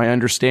it's to my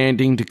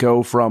understanding to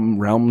go from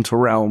realm to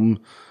realm,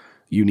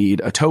 you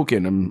need a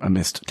token, a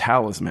mist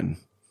talisman.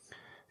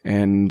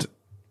 And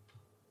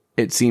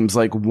it seems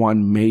like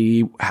one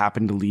may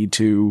happen to lead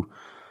to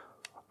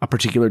a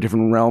particular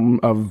different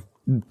realm of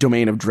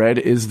domain of dread.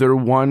 Is there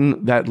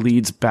one that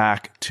leads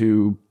back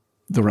to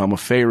the realm of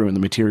Faerun in the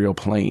material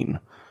plane?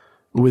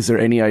 Was there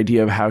any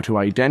idea of how to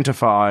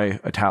identify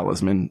a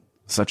talisman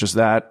such as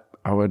that?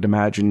 I would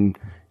imagine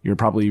you're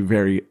probably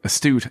very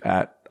astute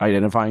at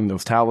identifying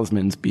those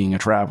talismans, being a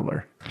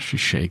traveler." She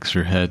shakes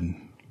her head.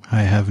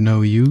 I have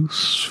no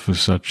use for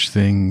such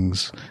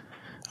things.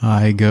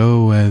 I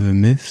go where the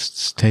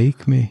mists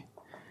take me.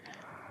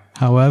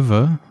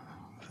 However,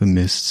 the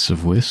mists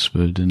have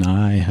whispered and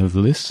I have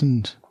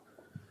listened.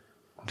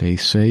 They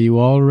say you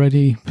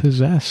already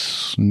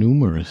possess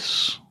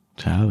numerous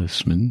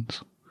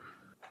talismans.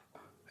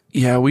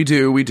 Yeah, we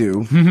do.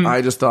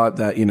 I just thought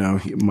that, you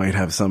might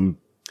have some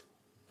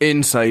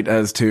insight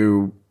as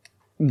to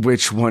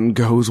which one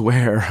goes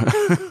where.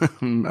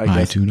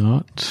 I do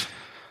not.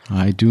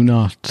 I do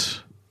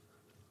not.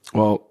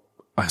 Well,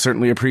 I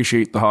certainly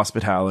appreciate the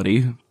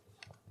hospitality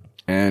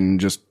and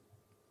just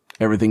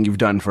everything you've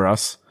done for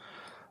us.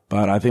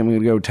 But I think I'm going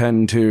to go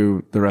tend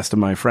to the rest of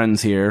my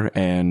friends here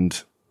and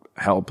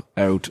help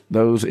out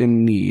those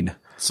in need.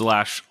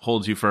 Slash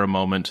holds you for a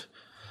moment.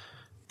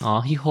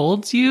 Aw, he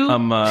holds you?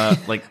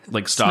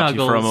 Like stops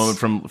you for a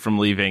moment from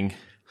leaving.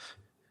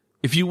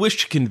 If you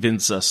wish to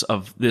convince us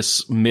of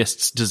this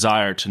mist's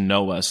desire to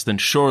know us, then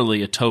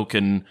surely a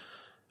token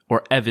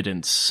or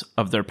evidence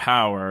of their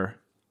power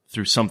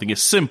through something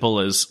as simple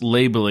as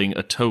labeling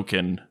a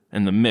token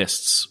in the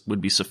mists would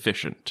be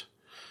sufficient.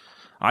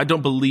 I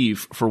don't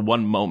believe for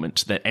one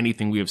moment that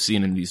anything we have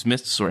seen in these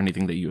mists or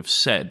anything that you have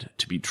said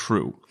to be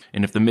true.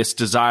 And if the mists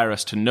desire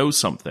us to know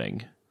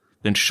something,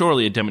 then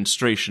surely a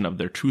demonstration of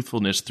their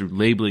truthfulness through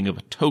labeling of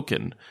a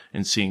token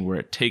and seeing where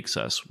it takes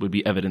us would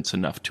be evidence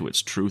enough to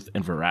its truth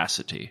and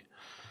veracity.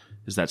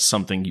 Is that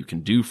something you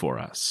can do for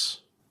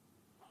us?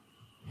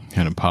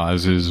 Kind of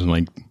pauses and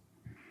like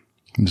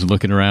is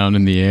looking around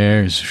in the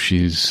air as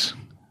she's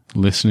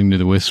listening to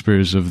the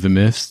whispers of the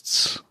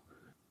mists.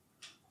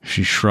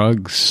 She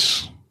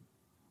shrugs.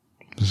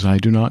 Says, I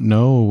do not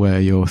know where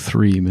your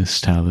 3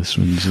 mist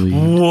talismans lead.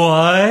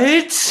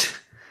 What?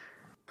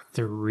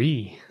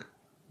 3.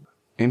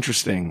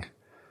 Interesting.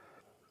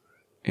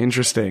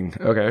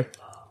 Okay.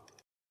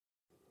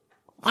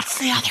 What's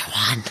the other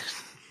one?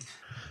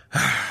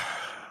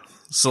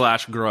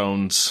 Slash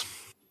groans.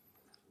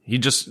 He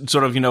just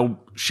sort of,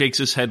 shakes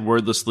his head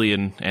wordlessly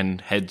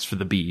and heads for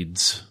the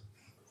beads.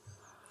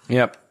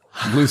 Yep.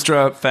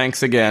 Blustra,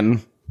 thanks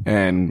again,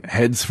 and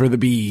heads for the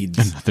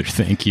beads. Another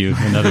thank you.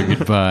 Another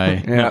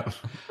goodbye. Yeah.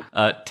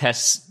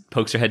 Tess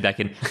pokes her head back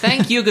in.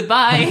 Thank you,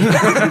 goodbye.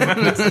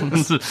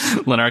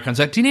 Lenara comes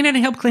out. Do you need any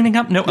help cleaning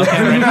up? No. Okay,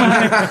 all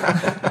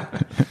right.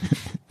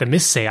 The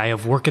mists say I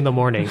have work in the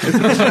morning.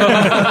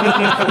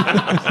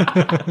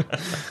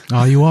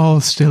 Are you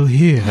all still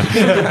here?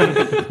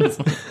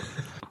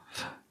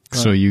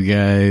 So you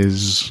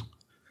guys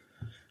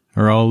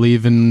are all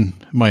leaving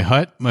my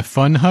hut, my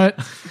fun hut?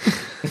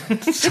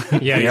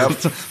 Yeah, Yep.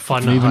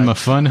 fun. Leaving my hut.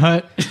 fun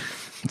hut?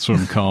 That's what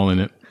I'm calling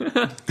it.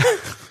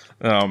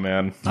 Oh,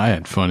 man. I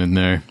had fun in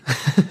there.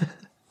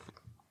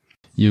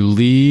 You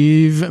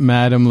leave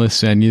Madame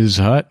Lasenia's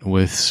hut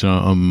with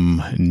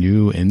some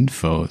new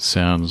info, it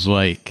sounds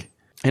like.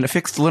 And a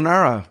fixed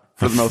Lenara,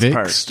 for the most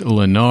part. Fixed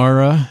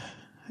Lenara,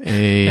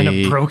 And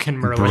a broken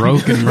Merlin.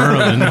 Broken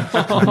Merlin.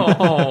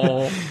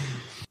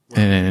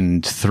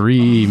 And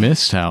 3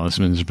 mist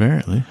talismans,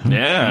 apparently.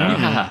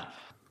 Yeah.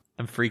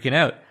 I'm freaking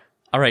out.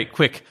 All right,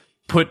 quick.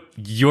 Put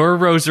your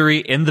rosary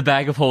in the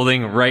bag of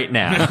holding right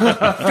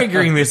now.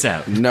 Figuring this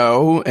out.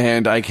 No,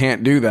 and I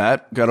can't do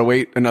that. Gotta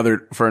wait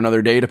for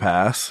another day to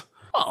pass.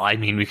 Well, I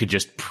mean, we could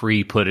just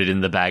pre-put it in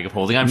the bag of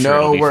holding. I'm sure No,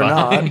 it'll be we're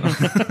fine.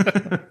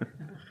 not.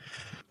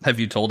 Have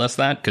you told us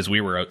that? Because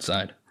we were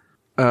outside.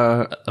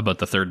 About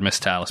the 3rd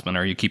mist talisman.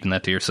 Are you keeping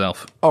that to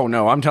yourself? Oh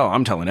no, I'm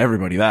telling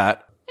everybody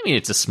that. I mean,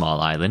 it's a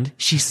small island.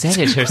 She said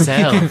it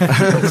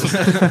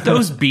herself.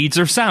 Those beads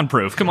are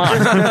soundproof. Come on.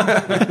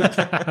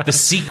 The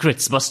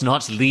secrets must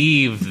not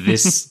leave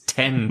this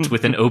tent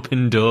with an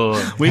open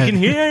door. We can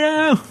hear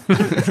you.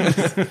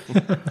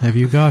 Have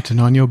you gotten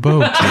on your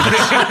boat?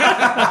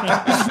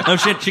 Oh,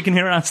 shit. She can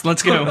hear us.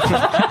 Let's go.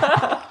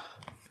 I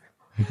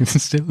can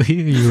still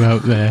hear you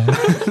out there.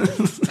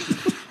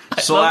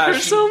 Love her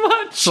so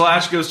much.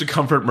 Slash goes to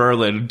comfort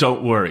Merlin.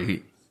 Don't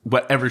worry.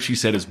 Whatever she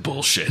said is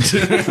bullshit.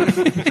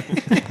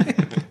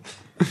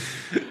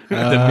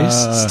 The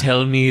mists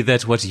tell me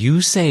that what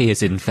you say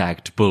is in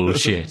fact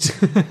bullshit.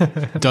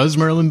 Does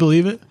Merlin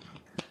believe it?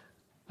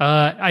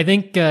 I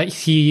think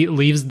he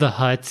leaves the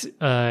hut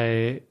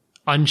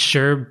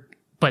unsure,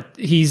 but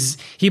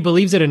he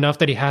believes it enough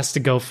that he has to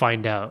go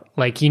find out.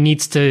 Like he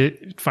needs to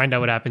find out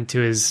what happened to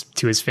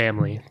his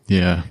family.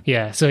 Yeah.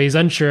 Yeah, so he's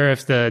unsure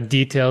if the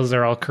details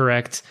are all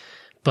correct,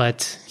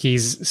 but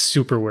he's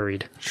super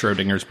worried.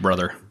 Schrodinger's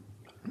brother.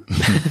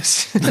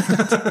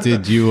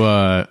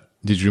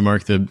 Did you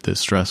mark the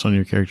stress on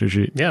your character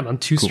sheet? Yeah, I'm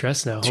too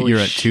stressed now. Holy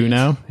You're at shit. 2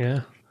 now?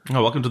 Yeah.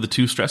 Oh, welcome to the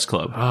 2 Stress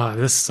Club. Oh,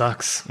 this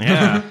sucks.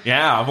 Yeah.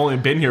 Yeah, I've only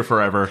been here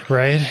forever.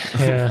 Right?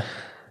 Yeah.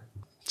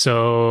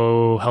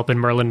 So helping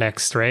Merlin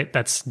next, right?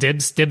 That's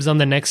dibs on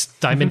the next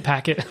diamond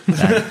packet.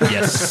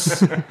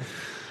 Yes.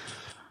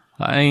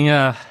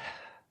 I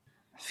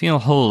feel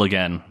whole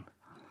again.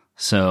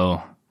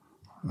 So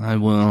I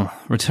will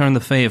return the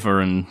favor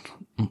and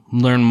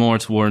learn more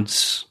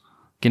towards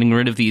getting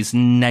rid of these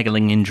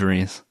nagging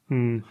injuries.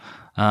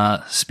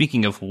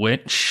 Speaking of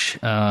which,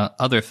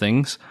 other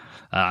things,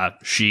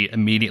 she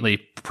immediately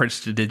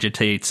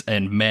prestidigitates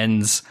and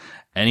mends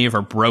any of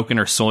her broken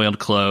or soiled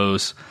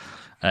clothes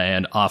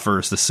and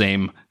offers the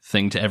same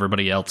thing to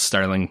everybody else,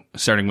 starting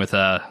with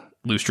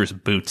Lustra's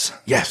boots.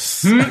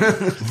 Yes.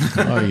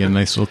 Oh, you get a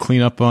nice little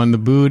cleanup on the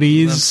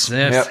booties.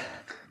 That's it. Yep.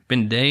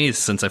 Been days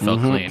since I felt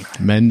clean.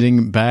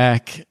 Mending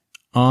back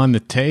on the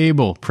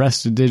table.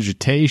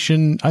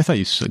 Prestidigitation. I thought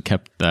you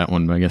kept that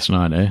one, but I guess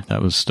not, eh?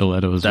 That was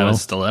stiletto as That well.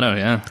 was stiletto,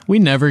 yeah. We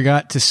never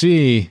got to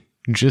see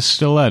just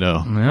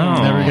stiletto.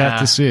 No. Never Yeah. got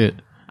to see it.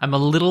 I'm a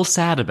little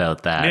sad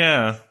about that.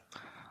 Yeah.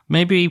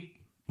 Maybe,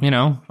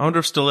 I wonder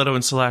if Stiletto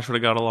and Slash would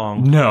have got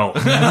along. no.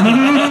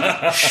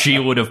 She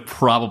would have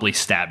probably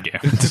stabbed you.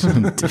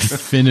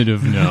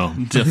 Definitive no.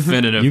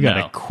 Definitive You got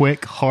no. a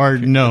quick,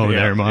 hard no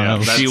there,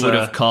 Miles. She That's, would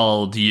have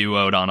called you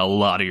out on a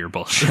lot of your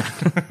bullshit.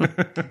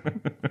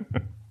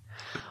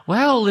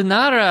 Well,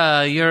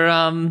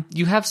 Linara,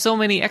 you have so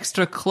many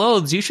extra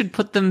clothes. You should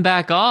put them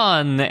back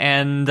on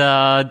and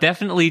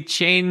definitely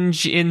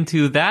change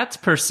into that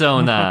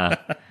persona.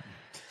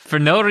 For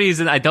no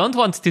reason. I don't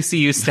want to see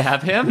you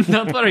stab him.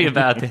 Don't worry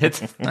about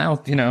it.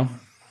 Well,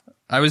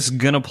 I was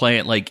gonna play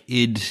it like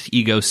id,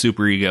 ego,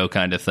 superego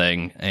kind of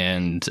thing,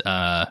 and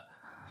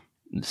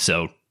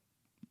so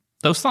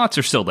those thoughts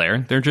are still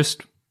there. They're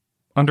just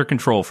under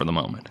control for the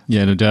moment.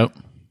 Yeah, no doubt.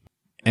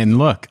 And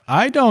look,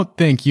 I don't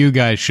think you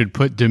guys should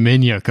put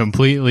Dominia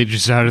completely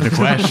just out of the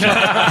question.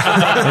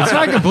 It's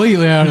not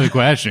completely out of the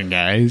question,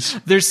 guys.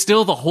 There's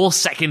still the whole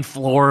second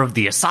floor of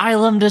the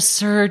asylum to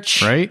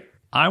search. Right?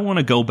 I want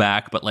to go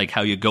back, but like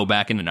how you go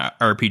back in an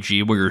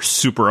RPG where you're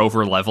super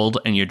over leveled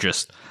and you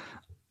just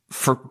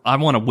I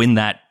want to win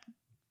that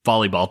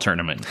volleyball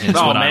tournament. Is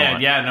Oh what I man,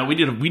 want. yeah, no, we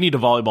need a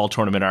volleyball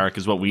tournament arc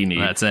is what we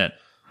need. That's it.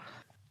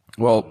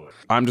 Well,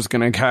 I'm just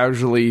going to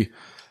casually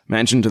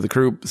mention to the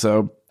group.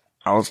 So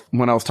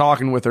when I was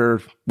talking with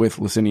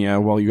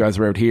Licinia while you guys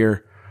were out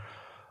here,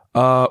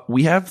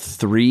 we have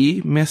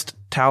 3 mist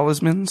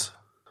talismans.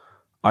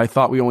 I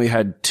thought we only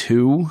had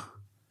 2.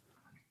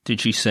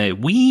 Did she say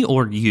we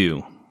or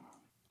you?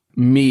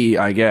 Me,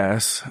 I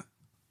guess.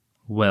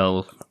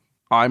 Well,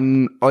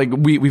 I'm like,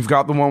 we've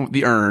got the one with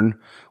the urn.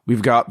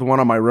 We've got the one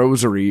on my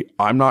rosary.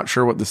 I'm not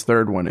sure what this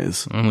third one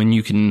is. when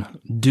you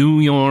can do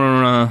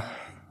your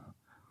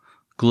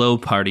glow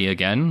party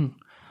again,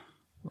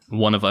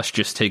 one of us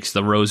just takes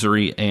the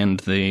rosary and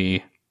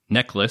the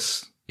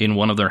necklace in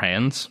one of their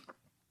hands,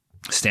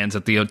 stands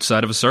at the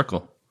outside of a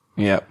circle.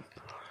 Yep.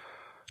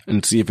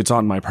 And see if it's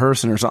on my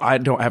person or something.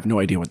 I have no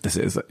idea what this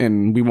is.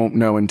 And we won't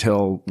know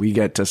until we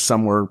get to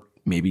somewhere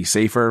maybe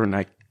safer. And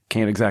I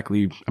can't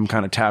exactly, I'm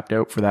kind of tapped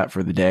out for that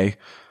for the day.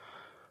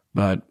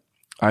 But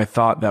I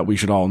thought that we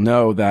should all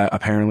know that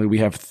apparently we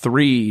have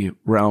 3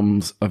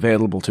 realms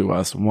available to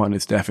us. One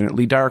is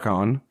definitely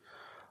Darkon.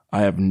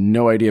 I have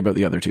no idea about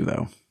the other 2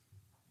 though.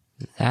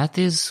 That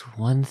is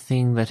one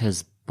thing that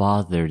has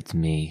bothered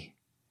me.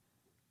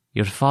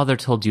 Your father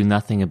told you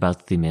nothing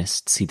about the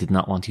mists. He did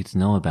not want you to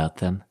know about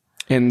them.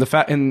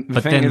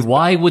 But then is,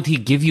 why would he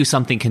give you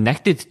something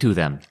connected to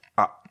them?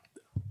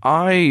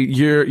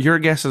 your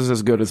guess is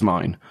as good as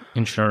mine.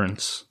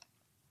 Insurance.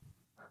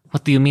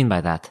 What do you mean by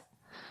that?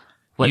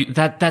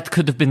 That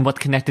could have been what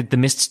connected the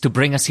mists to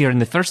bring us here in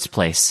the first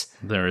place.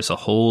 There is a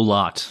whole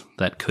lot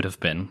that could have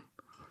been.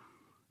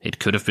 It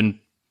could have been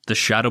the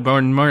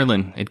Shadowborn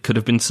Merlin. It could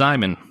have been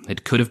Simon.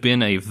 It could have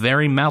been a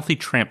very mouthy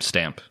tramp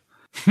stamp.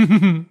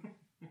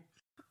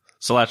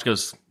 Solach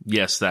goes,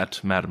 yes,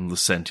 that Madame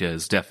Lucentia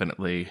is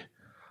definitely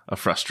a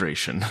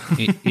frustration.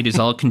 It is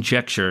all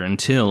conjecture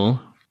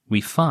until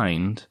we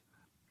find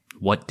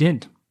what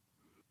did.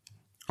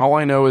 All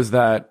I know is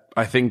that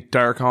I think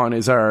Darkon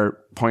is our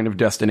point of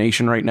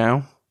destination right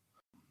now.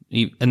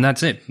 And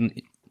that's it.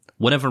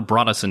 Whatever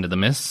brought us into the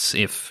mists,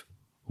 if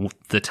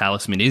the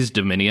talisman is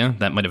Dominia,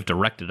 that might have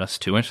directed us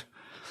to it.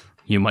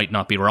 You might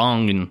not be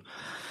wrong in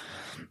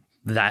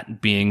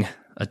that being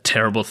a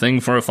terrible thing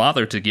for a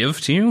father to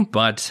give to you,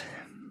 but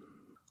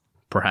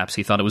perhaps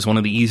he thought it was one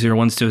of the easier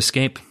ones to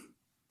escape.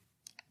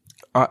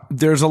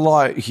 There's a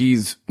lot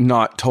he's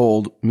not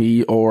told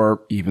me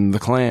or even the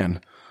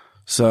clan.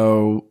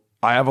 So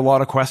I have a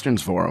lot of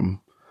questions for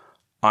him.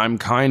 I'm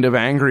kind of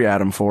angry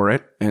at him for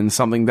it, and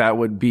something that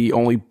would be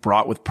only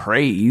brought with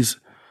praise.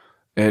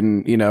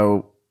 And,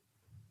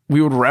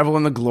 we would revel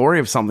in the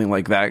glory of something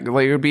like that.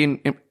 Like, it would be,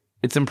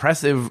 it's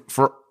impressive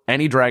for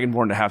any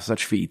Dragonborn to have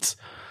such feats.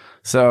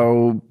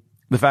 So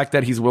the fact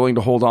that he's willing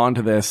to hold on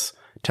to this,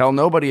 tell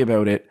nobody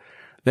about it,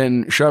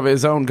 then shove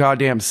his own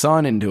goddamn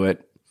son into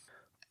it.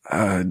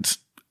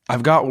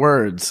 I've got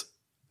words,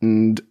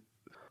 and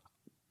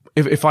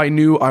if I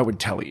knew, I would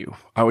tell you.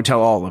 I would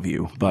tell all of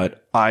you,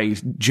 but I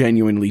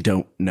genuinely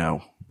don't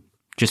know.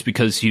 Just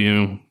because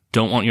you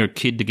don't want your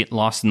kid to get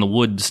lost in the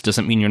woods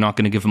doesn't mean you're not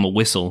going to give him a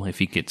whistle if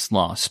he gets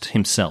lost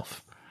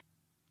himself.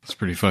 It's a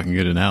pretty fucking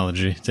good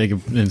analogy. Take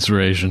an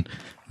inspiration.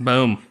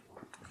 Boom.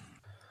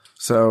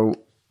 So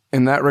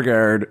in that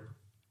regard,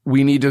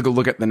 we need to go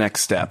look at the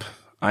next step.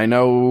 I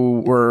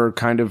know we're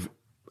kind of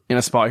in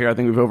a spot here. I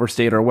think we've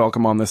overstayed our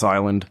welcome on this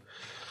island.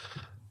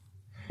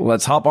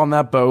 Let's hop on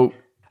that boat.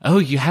 Oh,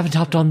 you haven't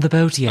hopped on the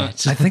boat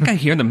yet. I think I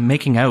hear them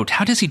making out.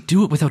 How does he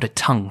do it without a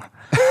tongue?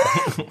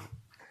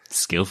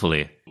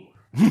 Skillfully.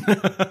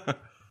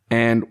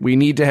 And we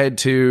need to head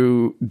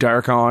to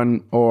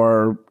Darkon,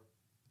 or,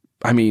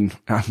 I'm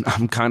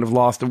kind of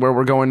lost at where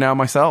we're going now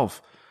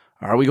myself.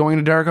 Are we going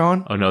to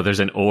Darkon? Oh no, there's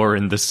an or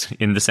in the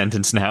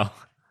sentence now.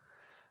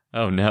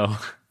 Oh no.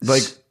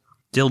 Like,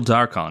 Still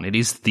Darkon. It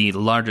is the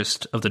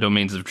largest of the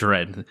domains of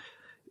dread.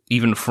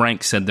 Even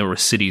Frank said there were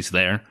cities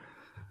there.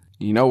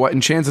 you know what?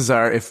 And chances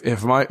are,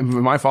 if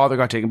my father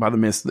got taken by the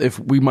mist, if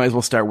we might as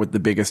well start with the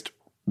biggest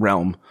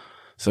realm.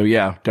 So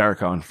yeah,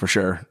 Darkon for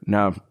sure.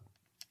 Now,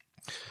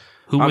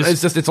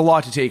 it's a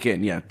lot to take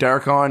in. Yeah,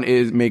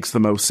 Darkon makes the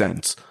most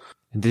sense.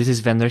 This is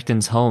Van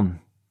Richten's home.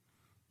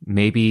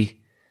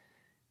 Maybe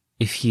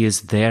if he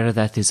is there,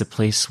 that is a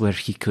place where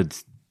he could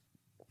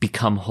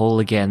become whole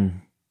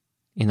again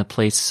in a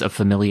place of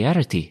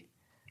familiarity.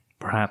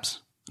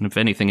 Perhaps. And if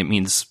anything, it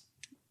means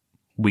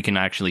we can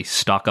actually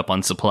stock up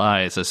on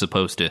supplies as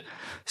opposed to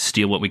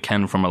steal what we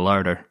can from a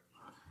larder.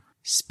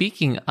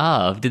 Speaking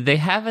of, did they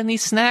have any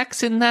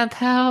snacks in that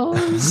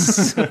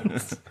house?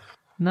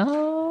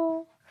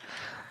 No?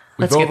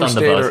 Let's get on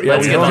the bus. Yeah,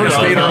 Let's we've get on the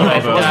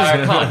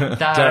overstayed bus.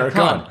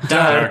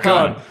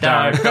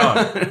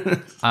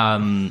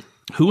 Darkon.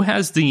 Who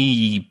has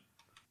the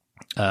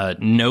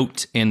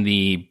note and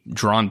the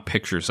drawn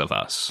pictures of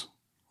us?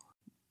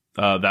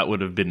 That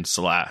would have been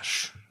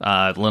Slash.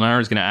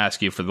 Lenara is going to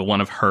ask you for the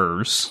one of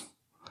hers,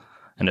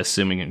 and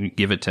assuming you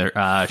give it to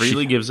her,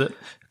 Freely gives it.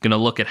 Going to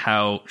look at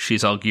how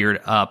she's all geared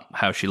up,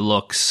 how she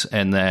looks,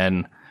 and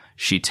then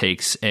she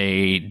takes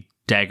a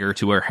dagger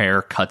to her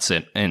hair, cuts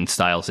it, and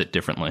styles it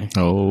differently.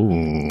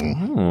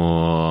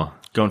 Oh.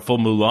 Going full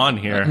Mulan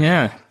here.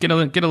 Yeah, get a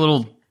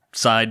little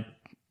side,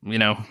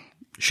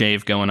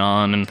 shave going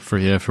on, and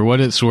For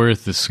what it's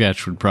worth, the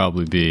sketch would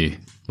probably be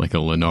like a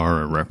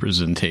Lenara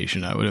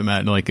representation, I would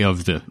imagine, like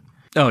of the...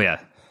 oh yeah,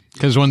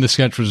 Because when the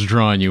sketch was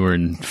drawn, you were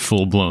in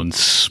full-blown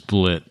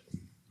split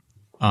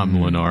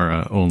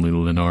Lenara, only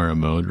Lenara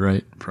mode,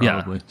 right?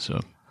 Probably. Yeah. So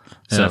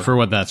So- for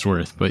what that's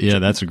worth. But yeah,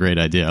 that's a great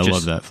idea. I Just-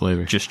 love that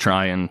flavor. just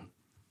try and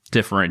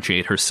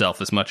differentiate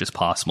herself as much as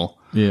possible.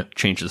 Yeah.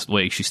 Change the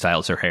way she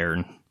styles her hair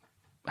and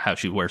how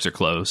she wears her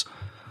clothes.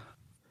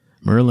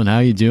 Merlin, how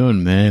you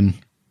doing, man?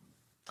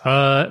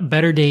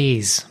 Better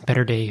days.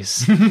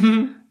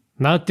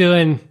 Not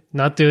doing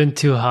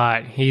too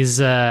hot. He's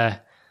damn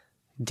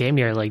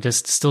near like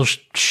just still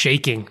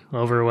shaking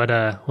over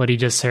what he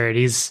just heard.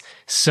 He's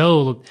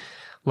so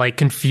like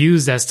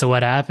confused as to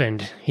what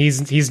happened.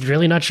 He's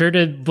really not sure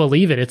to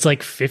believe it. It's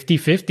like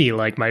 50-50.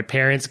 Like my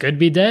parents could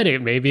be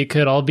dead. Maybe it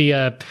could all be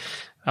a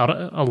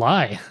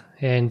lie.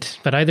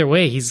 But either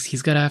way,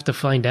 he's gonna have to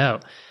find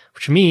out,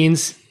 which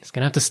means he's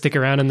gonna have to stick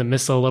around in the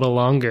missile a little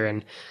longer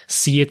and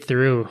see it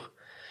through.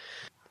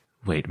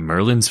 Wait,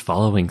 Merlin's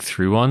following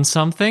through on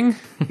something?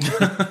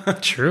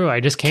 True, I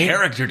just can't.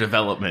 Character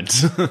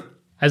development.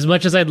 As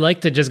much as I'd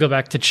like to just go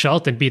back to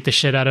Chult and beat the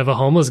shit out of a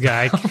homeless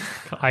guy,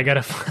 I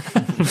gotta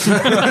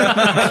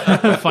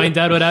find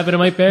out what happened to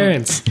my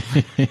parents.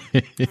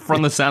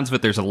 From the sounds of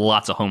it, there's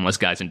lots of homeless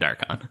guys in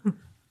Darkon.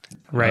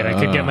 Right, I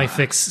could get my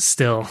fix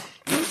still.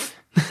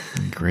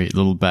 Great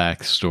little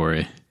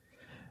backstory.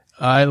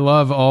 I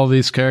love all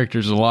these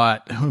characters a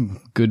lot.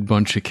 Good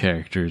bunch of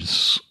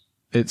characters.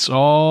 It's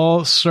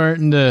all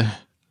starting to...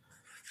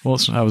 Well,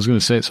 I was going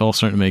to say it's all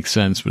starting to make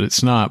sense, but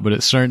it's not. But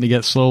it's starting to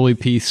get slowly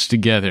pieced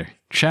together.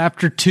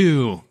 Chapter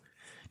 2.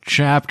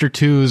 Chapter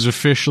 2 is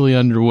officially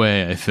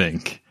underway, I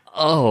think.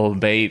 Oh,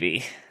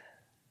 baby.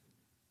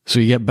 So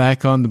you get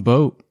back on the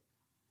boat,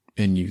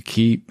 and you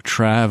keep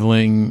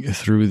traveling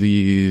through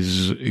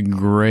these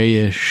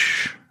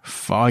grayish,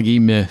 foggy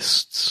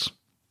mists.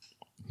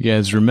 You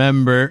guys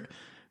remember,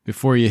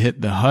 before you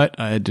hit the hut,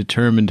 I had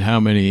determined how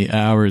many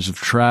hours of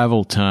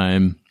travel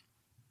time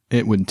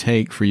it would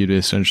take for you to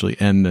essentially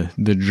end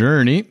the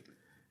journey.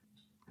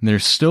 And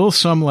there's still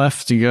some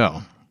left to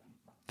go.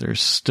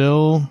 There's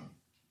still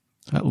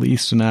at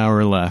least an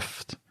hour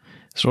left.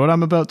 So what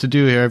I'm about to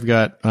do here, I've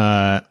got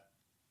a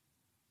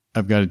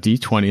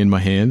D20 in my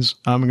hands.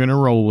 I'm going to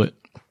roll it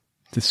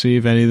to see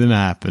if anything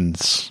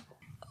happens.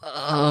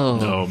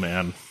 Oh,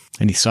 man.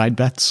 Any side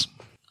bets?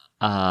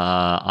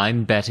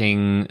 I'm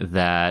betting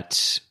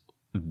that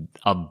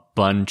a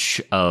bunch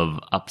of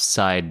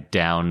upside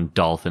down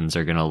dolphins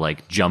are gonna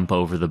like jump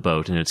over the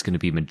boat and it's gonna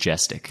be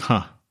majestic.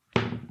 Huh.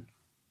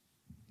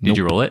 Did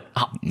you roll it?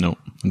 No,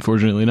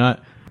 unfortunately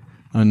not.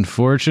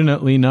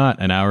 Unfortunately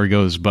not. An hour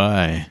goes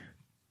by.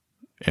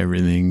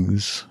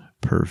 Everything's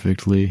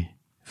perfectly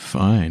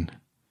fine.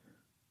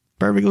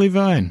 Perfectly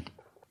fine.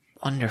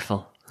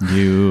 Wonderful.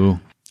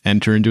 You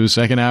enter into a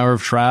second hour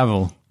of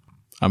travel.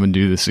 I'm going to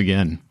do this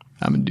again.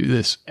 I'm going to do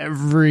this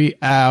every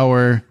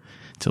hour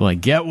till I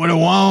get what I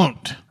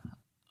want.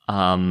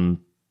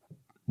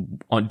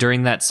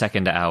 During that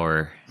second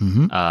hour,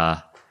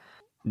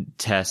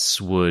 Tess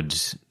would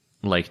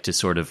like to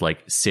sort of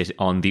like sit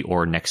on the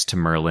oar next to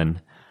Merlin,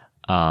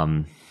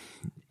 and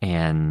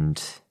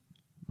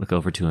look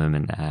over to him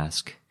and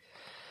ask,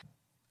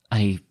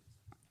 I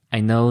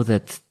know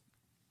that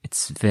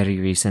it's very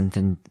recent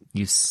and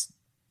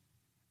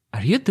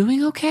are you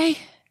doing okay?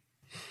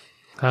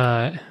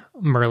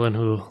 Merlin,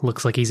 who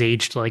looks like he's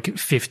aged like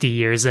 50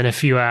 years in a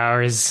few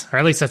hours, or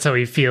at least that's how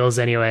he feels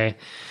anyway,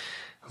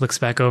 looks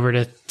back over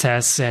to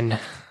Tess and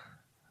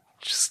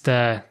just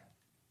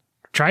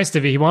tries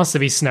to be, he wants to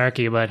be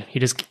snarky, but he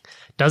just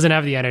doesn't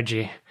have the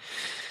energy.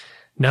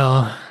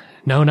 No,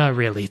 not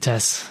really,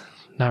 Tess.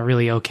 Not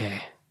really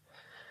okay.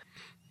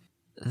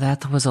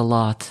 That was a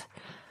lot.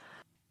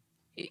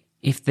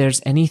 If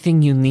there's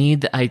anything you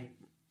need, I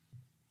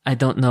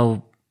don't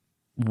know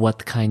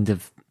what kind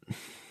of...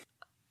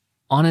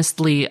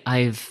 Honestly,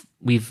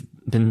 we've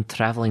been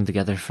traveling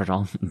together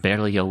for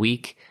barely a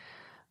week,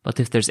 but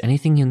if there's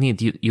anything you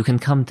need, you can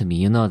come to me.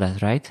 You know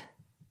that, right?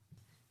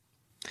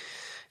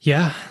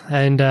 Yeah,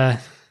 and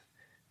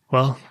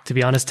well, to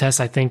be honest, Tess,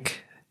 I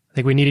think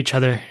we need each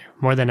other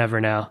more than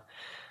ever now.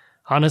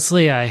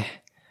 Honestly,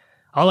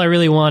 all I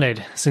really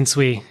wanted since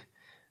we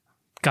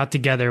got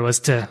together was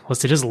to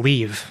just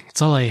leave.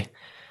 It's all I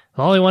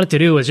wanted to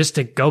do was just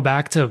to go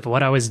back to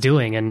what I was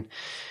doing and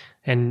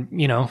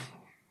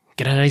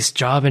get a nice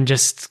job and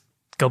just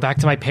go back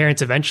to my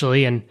parents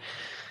eventually and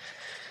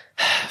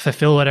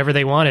fulfill whatever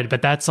they wanted.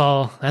 But that's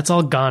all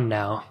gone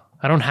now.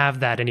 I don't have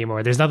that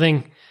anymore. There's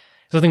nothing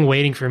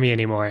waiting for me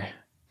anymore.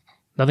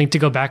 Nothing to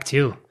go back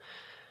to.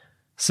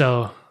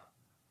 So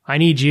I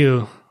need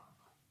you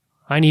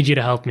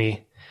to help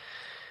me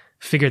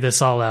figure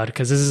this all out,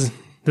 because this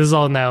is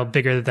all now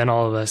bigger than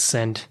all of us.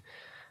 And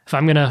if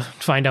I'm going to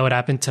find out what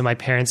happened to my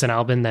parents and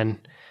Albin, then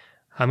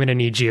I'm going to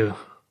need you.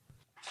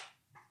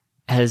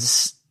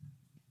 As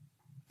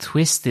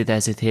twisted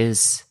as it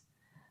is,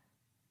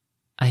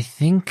 I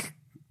think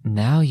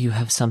now you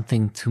have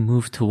something to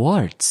move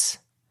towards.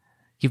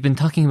 You've been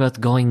talking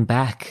about going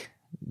back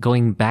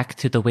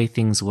to the way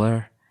things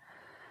were.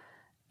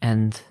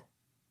 And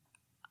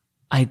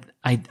I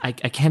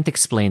can't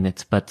explain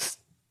it, but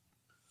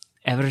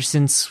ever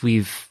since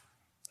we've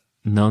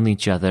known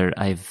each other,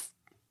 I've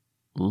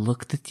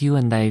looked at you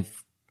and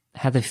I've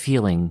had a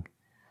feeling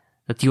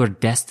that you are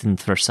destined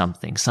for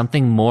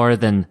something more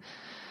than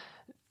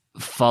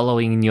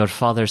following in your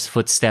father's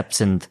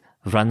footsteps and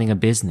running a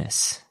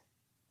business.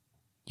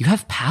 You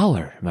have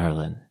power,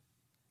 Merlin.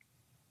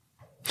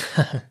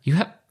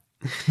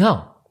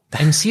 No,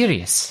 I'm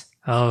serious.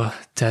 Oh,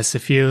 Tess,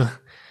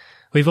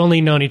 we've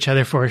only known each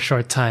other for a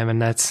short time,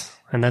 and that's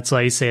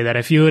why you say that.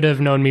 If you would have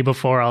known me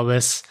before all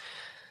this,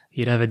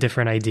 you'd have a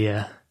different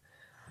idea.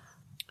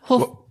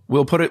 Well,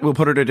 we'll put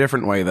it a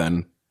different way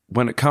then.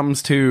 When it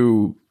comes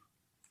to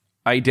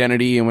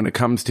identity and when it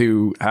comes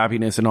to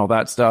happiness and all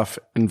that stuff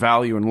and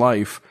value in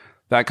life,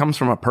 that comes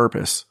from a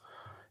purpose.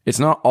 It's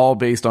not all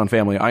based on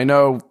family. I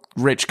know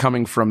Rich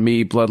coming from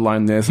me,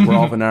 bloodline this, we're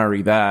all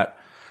Venari that.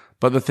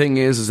 But the thing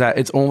is that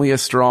it's only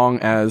as strong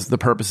as the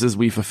purposes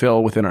we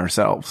fulfill within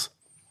ourselves.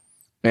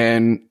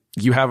 And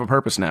you have a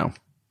purpose now.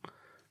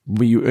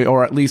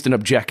 Or at least an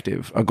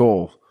objective, a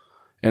goal.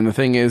 And the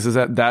thing is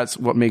that that's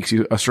what makes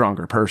you a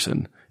stronger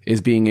person,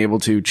 is being able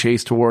to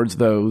chase towards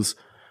those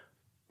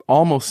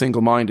almost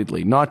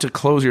single-mindedly, not to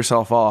close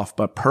yourself off,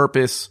 but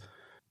purpose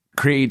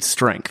creates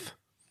strength.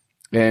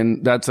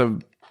 And that's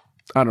what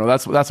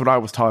I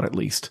was taught, at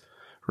least,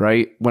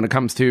 right? When it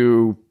comes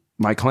to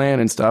my clan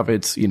and stuff,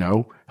 it's,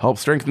 help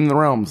strengthen the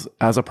realms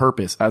as a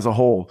purpose, as a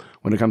whole.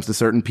 When it comes to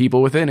certain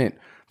people within it,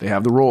 they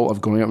have the role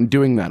of going out and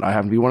doing that. I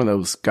happen to be one of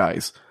those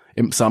guys.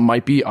 Some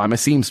might be, I'm a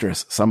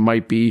seamstress. Some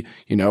might be,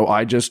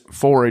 I just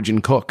forage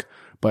and cook.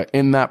 But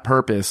in that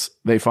purpose,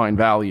 they find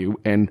value,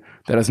 and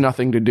that has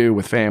nothing to do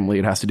with family.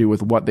 It has to do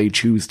with what they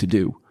choose to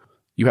do.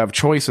 You have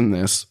choice in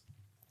this.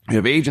 You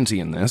have agency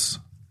in this,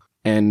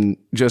 and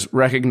just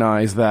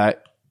recognize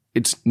that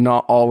it's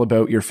not all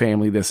about your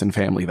family this and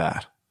family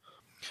that.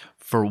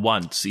 For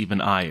once,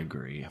 even I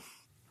agree.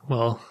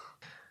 Well,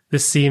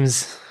 this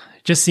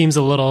just seems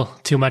a little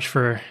too much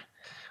for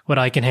what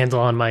I can handle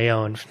on my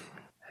own.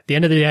 At the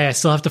end of the day, I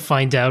still have to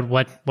find out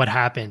what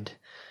happened.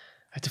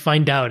 I have to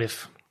find out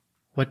if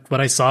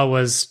what I saw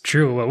was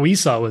true, what we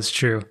saw was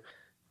true.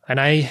 And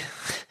I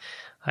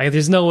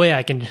there's no way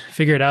I can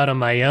figure it out on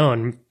my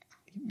own,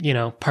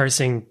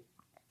 parsing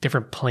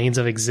different planes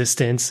of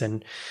existence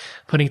and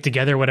putting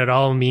together what it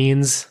all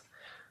means.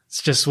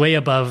 It's just way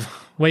above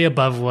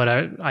what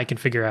I can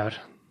figure out.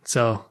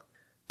 So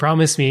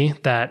promise me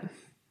that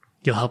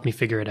you'll help me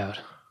figure it out.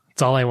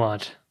 It's all I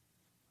want.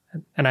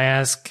 And I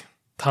ask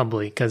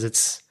humbly, because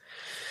it's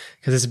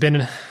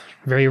been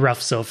very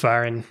rough so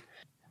far, and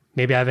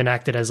maybe I haven't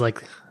acted as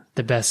like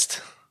the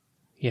best,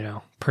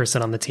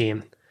 person on the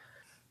team.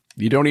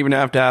 You don't even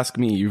have to ask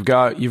me. You've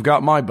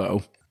got my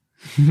bow.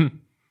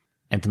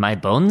 And my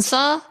bone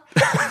saw?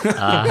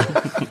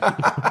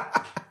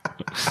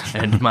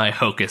 And my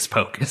hocus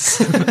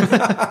pocus.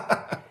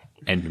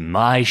 And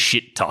my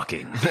shit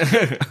talking.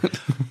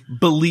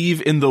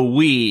 Believe in the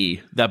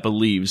we that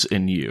believes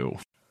in you.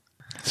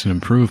 It's an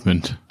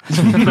improvement. It's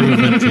an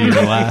improvement to your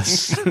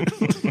last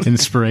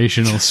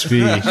inspirational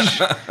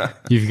speech.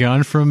 You've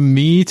gone from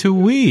me to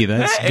we.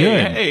 That's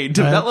good. Hey,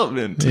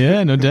 development.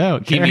 Yeah, no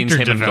doubt. He means him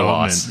and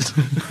development. Gloss.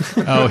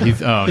 Never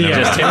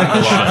Just him mind.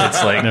 and Gloss.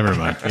 It's like, Never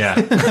mind. yeah.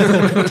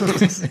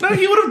 No,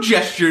 he would have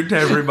gestured to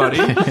everybody.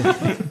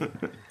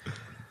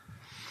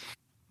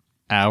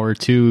 Hour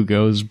 2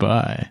 goes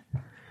by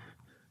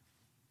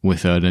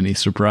without any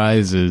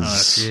surprises. Oh,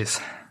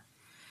 jeez.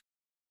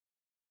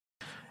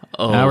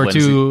 Oh, Hour when's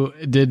 2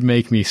 did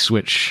make me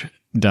switch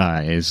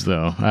dies,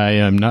 though. I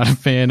am not a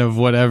fan of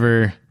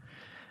whatever.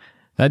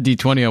 That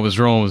D20 I was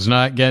rolling was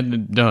not getting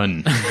it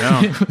done.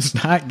 No. It was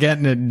not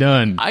getting it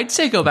done. I'd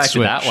say go back to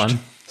that one.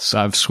 So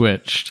I've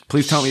switched.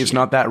 Please tell me it's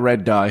not that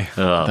red die.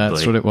 Oh,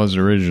 That's boy. what it was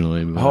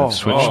originally, but I've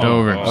switched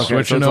over. Okay, so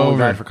Switching it's only over.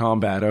 bad for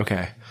combat.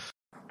 Okay.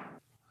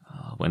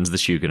 When's the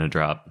shoe gonna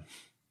drop?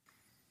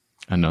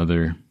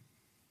 Another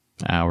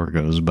hour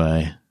goes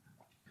by.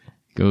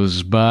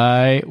 Goes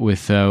by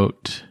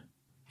without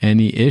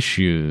any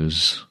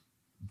issues.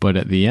 But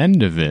at the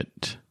end of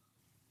it,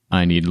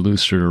 I need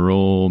Looster to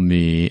roll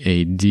me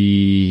a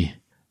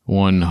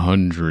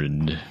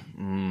D100.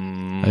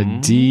 A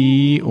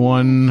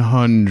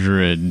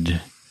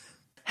D100.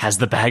 Has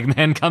the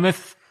bagman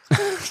cometh?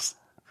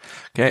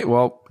 Okay,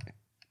 well,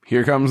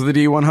 here comes the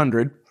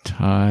D100.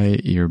 Tie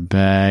your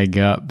bag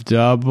up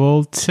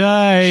double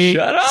tight.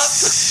 Shut up!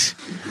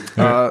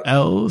 Or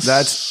else.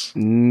 That's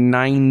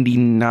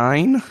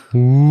 99.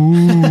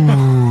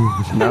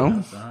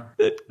 No?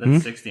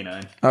 That's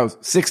 69. Oh,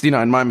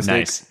 69. My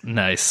mistake.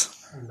 Nice.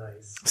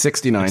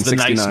 69. It's the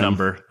 69. nice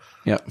number.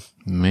 Yep.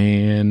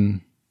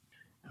 Man.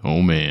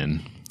 Oh,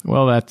 man.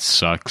 Well, that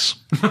sucks.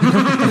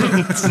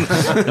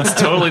 That's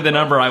totally the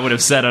number I would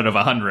have said out of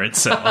 100,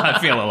 so I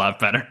feel a lot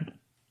better.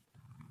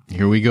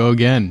 Here we go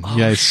again. You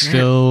guys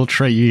still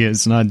try.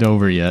 It's not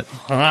over yet.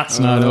 It's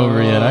not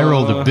over yet. I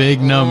rolled a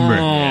big number.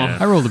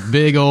 I rolled a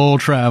big old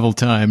travel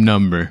time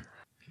number.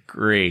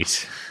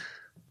 Great.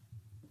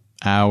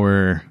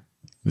 This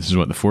is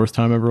what, the fourth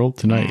time I've rolled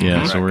tonight?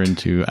 Yeah, so we're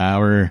into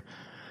hour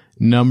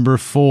number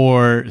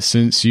 4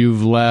 since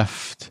you've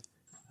left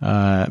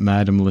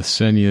Madame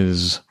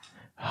Lasenia's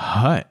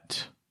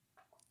hut.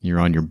 You're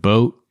on your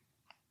boat,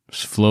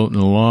 just floating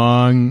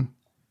along,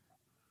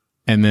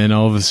 and then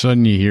all of a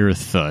sudden you hear a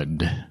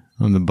thud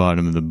on the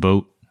bottom of the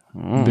boat.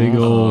 Big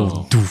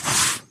old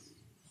doof.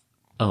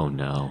 Oh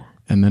no.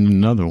 And then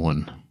another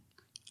one.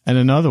 And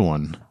another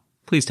one.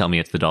 Please tell me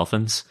it's the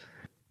dolphins.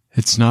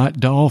 It's not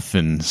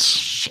dolphins.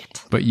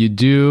 Shit. But you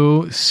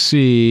do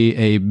see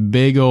a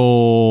big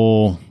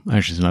ol'...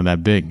 Actually, it's not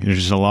that big. There's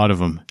just a lot of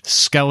them.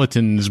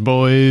 Skeletons,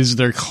 boys.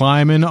 They're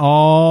climbing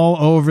all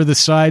over the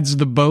sides of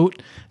the boat.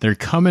 They're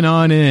coming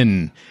on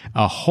in.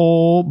 A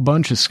whole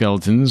bunch of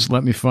skeletons.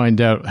 Let me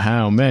find out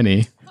how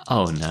many.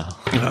 Oh no.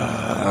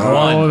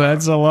 Oh,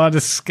 that's a lot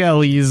of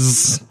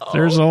skellies.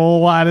 There's a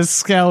whole lot of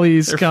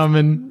skellies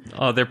coming.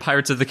 Oh, they're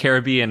Pirates of the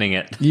Caribbeaning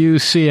it. You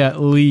see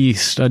at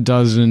least a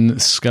dozen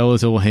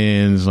skeletal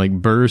hands like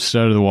burst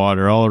out of the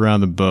water all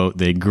around the boat.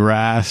 They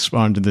grasp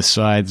onto the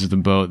sides of the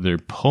boat. They're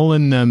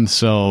pulling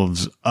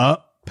themselves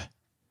up.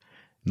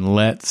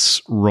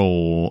 Let's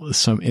roll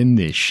some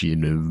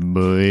initiative,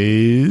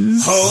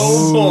 boys.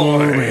 Oh,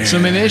 boy.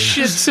 Some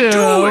initiative.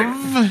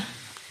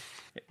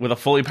 With a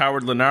fully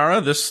powered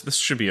Lenara, this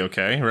should be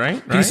okay,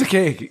 right? Piece of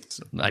cake.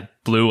 I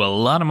blew a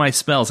lot of my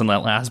spells in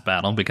that last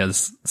battle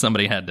because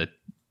somebody had to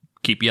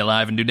keep you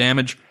alive and do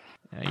damage.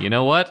 You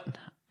know what?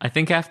 I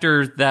think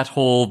after that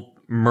whole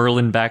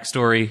Merlin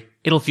backstory,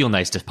 it'll feel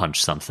nice to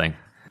punch something.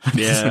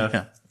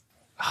 Yeah.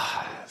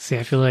 See,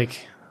 I feel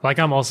like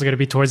I'm also going to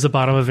be towards the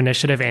bottom of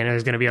initiative, and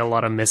there's going to be a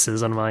lot of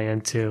misses on my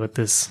end too with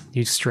this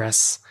new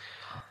stress.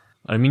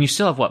 I mean, you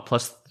still have what,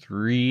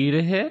 +3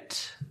 to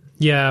hit?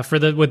 Yeah,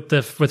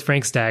 with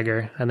Frank's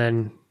dagger, and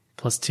then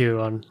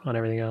 +2 on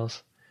everything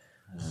else.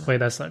 Wait,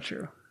 that's not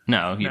true.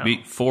 No, you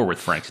beat 4 with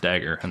Frank's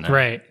dagger. And then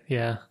Right?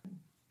 Yeah.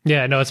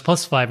 Yeah. No, it's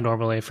 +5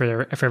 normally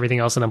for everything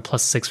else, and then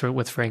 +6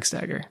 with Frank's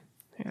dagger.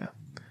 Yeah.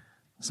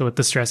 So with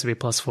the stress, it'd be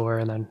 +4,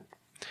 and then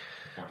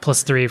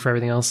 +3 for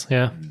everything else.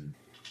 Yeah.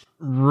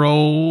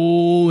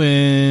 Roll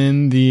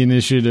in the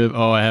initiative.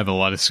 Oh, I have a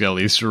lot of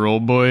skellies to roll,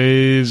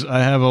 boys. I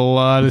have a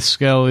lot of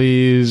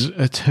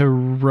skellies to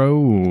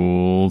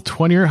roll.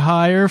 20 or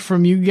higher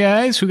from you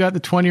guys. Who got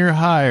the 20 or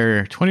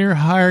higher? 20 or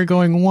higher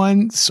going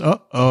once.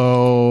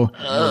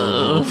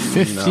 Uh-oh.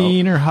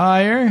 15 or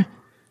higher.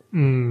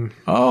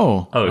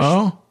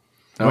 Oh.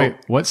 Wait,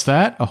 what's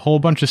that? A whole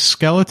bunch of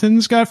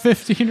skeletons got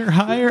 15 or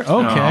higher?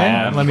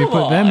 Okay, let me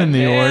put them in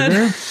the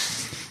order.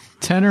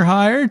 10 or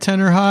higher, 10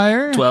 or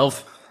higher.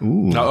 12.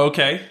 Ooh. Oh,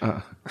 okay.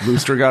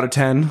 Booster got a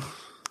 10.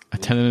 A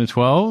 10 and a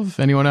 12?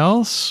 Anyone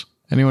else?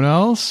 Anyone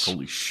else?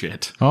 Holy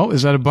shit. Oh,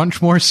 is that a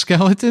bunch more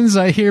skeletons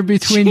I hear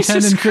between 10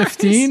 and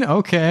 15?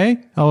 Okay,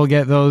 I'll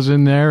get those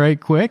in there right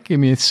quick. Give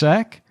me a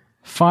sec.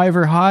 5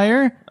 or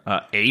higher?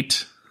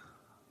 8.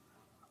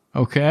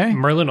 Okay.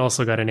 Merlin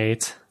also got an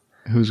 8.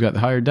 Who's got the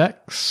higher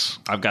decks?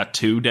 I've got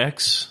 2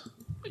 decks.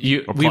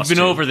 We've been +2.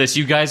 over this.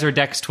 You guys are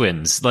Dex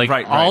twins. Like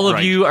Right, all of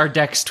right. you are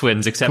Dex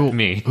twins except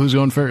me. Who's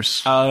going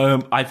first?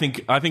 I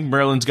think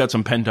Merlin's got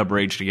some pent up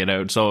rage to get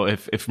out. So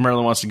if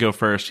Merlin wants to go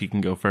first, he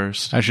can go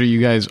first. Actually, you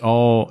guys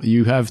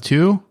you have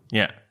 2?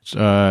 Yeah.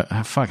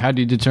 Fuck, how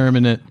do you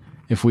determine it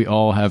if we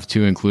all have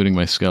 2, including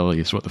my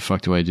skellies? What the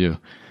fuck do I do?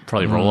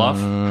 Probably roll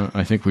off.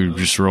 I think we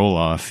just roll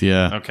off,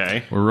 yeah.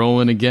 Okay. We're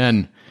rolling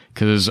again,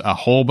 because a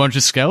whole bunch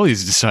of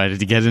skellies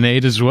decided to get an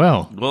 8 as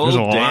well. Well, There's a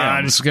damn.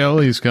 lot of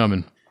skellies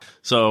coming.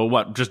 So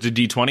what? Just a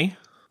D20?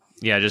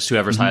 Yeah, just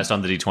whoever's highest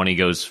on the D20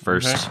 goes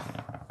first.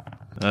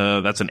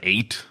 That's an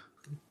 8.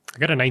 I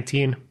got a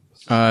 19.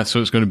 So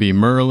it's going to be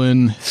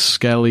Merlin,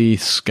 Skelly,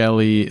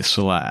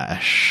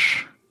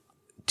 Slash.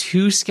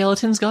 2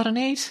 skeletons got an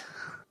 8?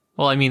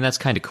 Well, I mean, that's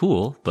kind of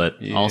cool, but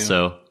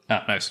also,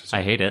 Nice.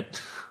 I hate it.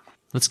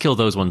 Let's kill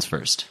those ones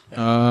first.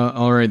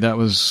 All right, that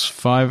was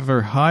 5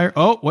 or higher.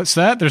 Oh, what's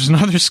that? There's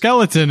another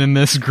skeleton in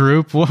this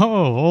group. Whoa,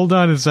 hold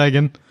on a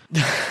second.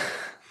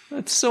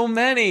 That's so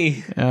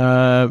many.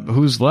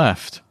 Who's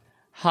left?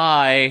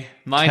 Hi,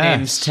 my Tess.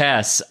 name's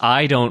Tess.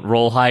 I don't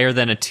roll higher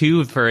than a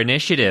 2 for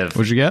initiative.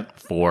 What'd you get?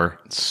 4.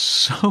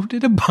 So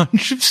did a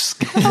bunch of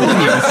skeletons.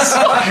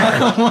 I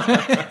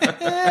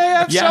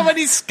have so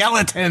many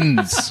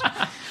skeletons.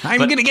 I'm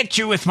going to get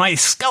you with my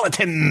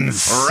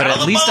skeletons. But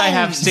at least I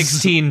have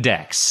 16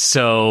 dex,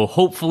 so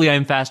hopefully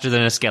I'm faster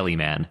than a skelly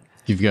man.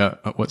 You've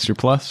got, what's your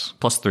plus?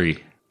 +3.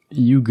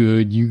 You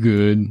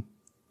good.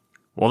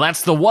 Well,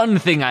 that's the one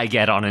thing I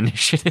get on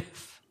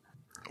initiative.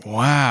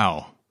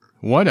 Wow.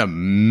 What a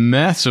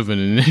mess of an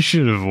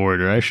initiative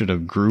order. I should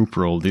have group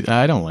rolled.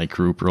 I don't like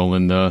group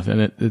rolling though,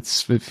 and it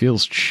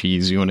feels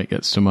cheesy when it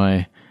gets to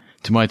my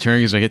turn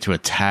because I get to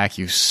attack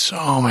you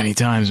so many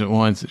times at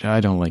once. I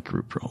don't like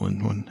group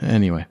rolling.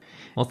 Anyway.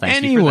 Well,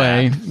 thank you for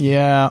that.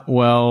 Yeah,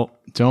 well,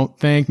 don't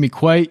thank me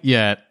quite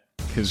yet,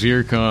 because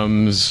here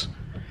comes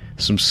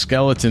some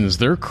skeletons.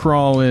 They're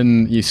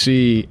crawling, you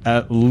see,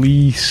 at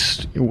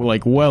least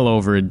like well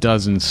over a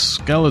dozen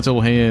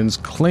skeletal hands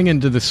clinging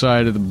to the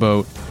side of the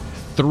boat.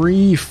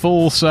 3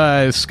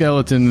 full-size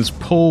skeletons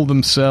pull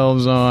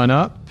themselves on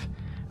up.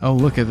 Oh,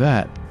 look at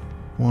that.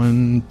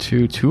 1,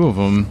 2 of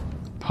them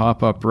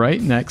pop up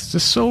right next to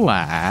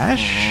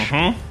Slash.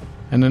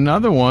 And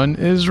another one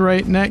is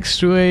right next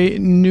to a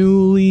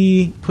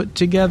newly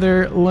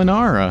put-together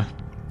Lenara.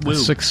 A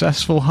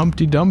successful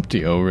Humpty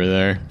Dumpty over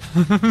there.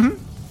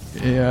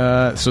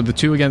 Yeah, so the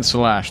 2 against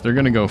Slash, they're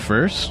going to go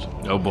first.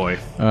 Oh boy.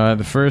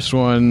 The first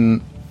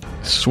one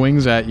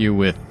swings at you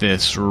with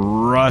this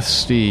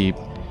rusty,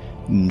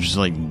 just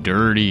like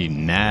dirty,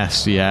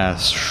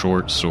 nasty-ass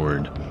short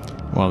sword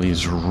while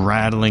he's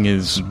rattling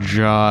his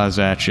jaws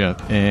at you.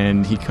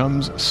 And he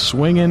comes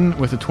swinging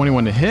with a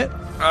 21 to hit.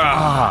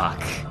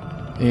 Fuck.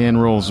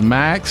 And rolls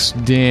max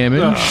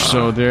damage.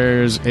 So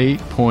there's 8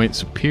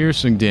 points of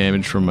piercing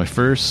damage from my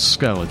first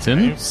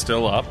skeleton.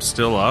 Still up.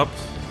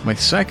 My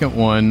second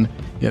one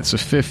gets a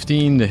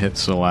 15 to hit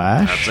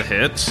Slash. That's a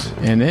hit.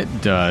 And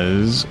it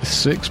does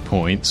 6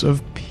 points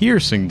of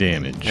piercing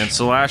damage. And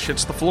Slash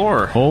hits the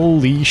floor.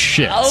 Holy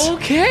shit.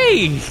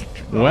 Okay.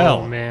 Well,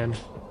 Oh, man.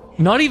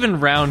 Not even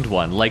round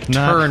 1, like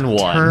turn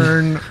 1.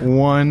 Turn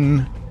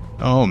 1.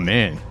 Oh,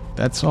 man.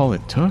 That's all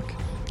it took?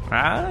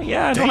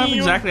 Yeah, I don't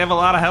have a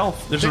lot of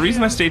health. There's a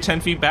reason I stay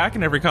 10 feet back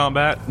in every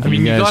combat. I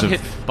mean, you guys got have-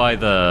 hit by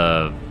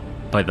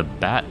the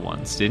bat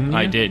once, didn't you?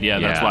 I did, yeah.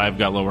 That's why I've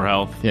got lower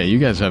health. Yeah, you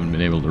guys haven't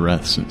been able to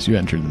rest since you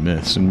entered the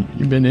Mist, and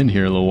you've been in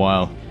here a little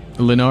while.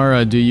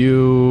 Lenara, do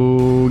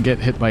you get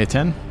hit by a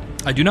 10?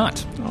 I do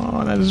not.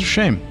 Oh, that is a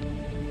shame.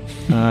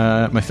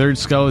 My third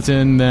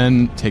skeleton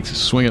then takes a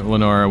swing at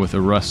Lenara with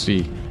a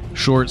rusty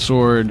short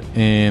sword,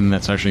 and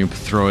that's actually going to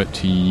throw it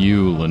to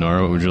you,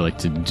 Lenara. What would you like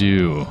to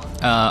do?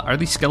 Are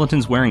these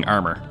skeletons wearing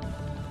armor?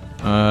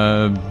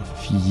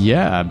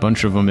 Yeah, a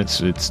bunch of them.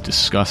 It's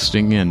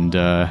disgusting, and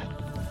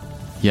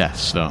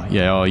yes, though.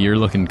 Yeah, oh, you're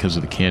looking because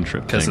of the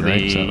cantrip Because thing, of right?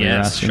 the Is that what you're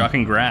asking?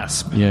 shocking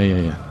grasp.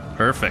 Yeah.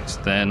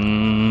 Perfect.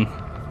 Then,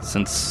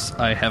 since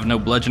I have no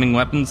bludgeoning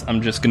weapons,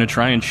 I'm just going to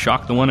try and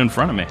shock the one in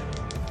front of me.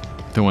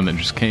 The one that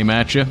just came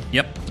at you?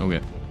 Yep.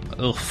 Okay.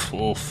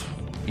 Oof.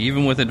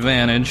 Even with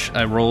advantage,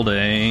 I rolled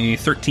a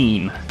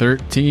 13.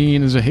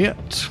 13 is a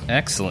hit.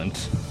 Excellent.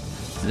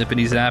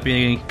 Zippity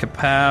zappy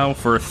kapow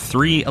for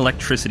 3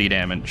 electricity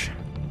damage.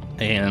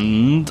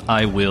 And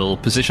I will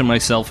position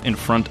myself in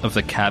front of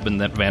the cabin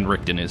that Van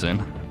Richten is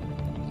in.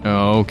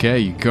 Okay,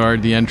 you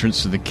guard the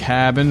entrance to the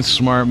cabin.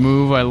 Smart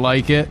move, I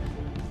like it.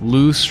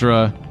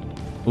 Lustra,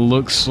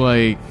 looks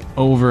like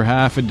over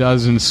half a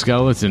dozen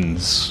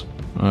skeletons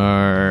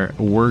are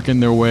working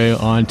their way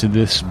onto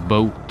this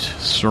boat,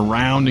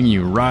 surrounding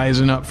you,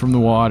 rising up from the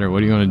water.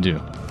 What are you going to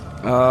do?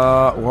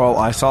 Well,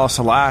 I saw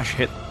Slash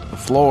hit the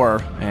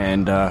floor,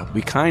 and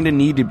we kind of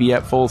need to be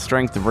at full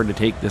strength if we're to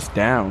take this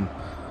down,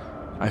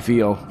 I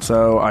feel.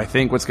 So I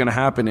think what's going to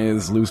happen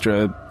is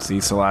Lustra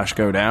sees Slash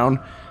go down,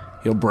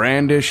 he'll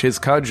brandish his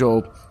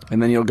cudgel,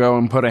 and then he'll go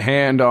and put a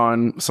hand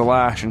on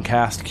Slash and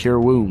cast Cure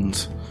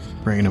Wounds.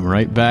 Bringing him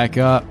right back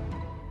up.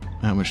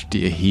 How much do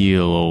you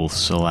heal old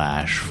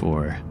Slash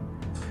for?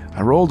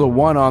 I rolled a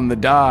 1 on the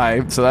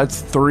die, so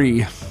that's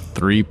 3.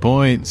 3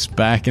 points.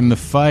 Back in the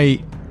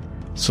fight.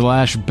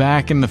 Slash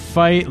back in the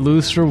fight.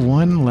 Lustra,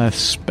 1 less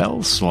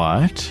spell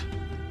slot.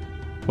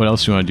 What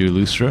else do you want to do,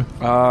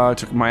 Lustra?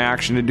 Took my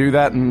action to do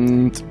that,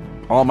 and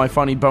all my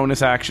funny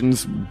bonus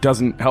actions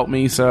doesn't help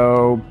me,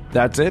 so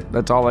that's it.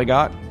 That's all I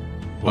got.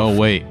 Oh,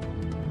 wait.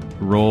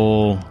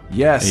 Roll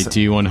Yes. a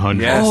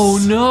D100. Yes. Oh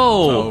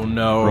no! Oh,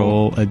 no.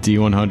 Roll a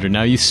D100.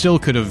 Now, you still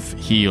could have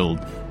healed,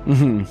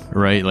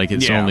 right? Like,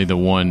 it's Yeah. only the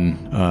one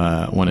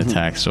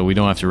attack, so we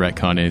don't have to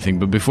retcon anything.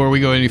 But before we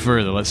go any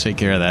further, let's take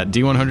care of that.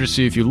 D100,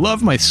 see if you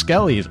love my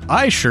skellies.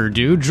 I sure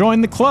do. Join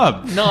the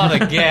club. Not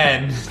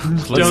again.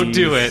 Don't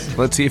do it.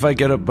 Let's see if I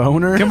get a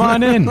boner. Come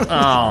on in.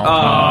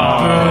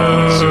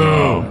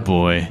 Oh,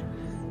 boy.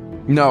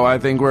 No, I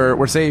think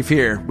we're safe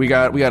here. We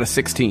got a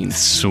 16.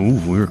 So,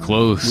 we were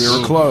close. We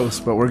were close,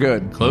 but we're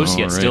good. Close All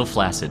yet right. still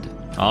flaccid.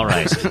 All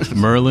right.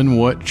 Merlin,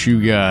 what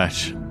you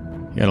got? You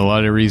got a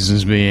lot of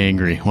reasons to be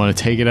angry. Want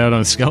to take it out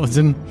on a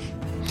skeleton?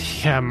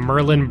 Yeah,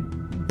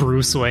 Merlin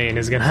Bruce Wayne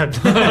is gonna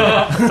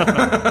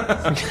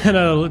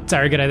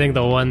target, I think,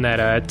 the one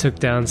that took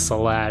down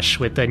Slash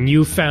with a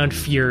newfound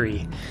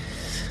fury.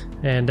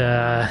 And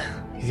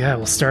yeah,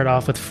 we'll start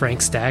off with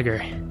Frank's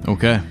dagger.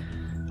 Okay.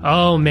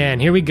 Oh man,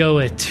 here we go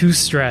with 2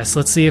 stress.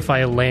 Let's see if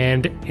I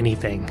land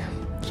anything.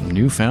 Some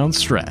newfound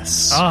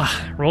stress.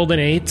 Rolled an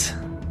 8.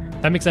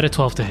 That makes that a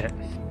 12 to hit.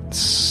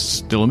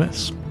 Still a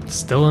miss.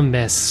 Still a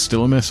miss.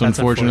 Still a miss, That's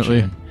unfortunately.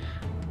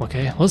 unfortunate.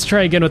 Okay, let's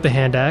try again with the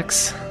hand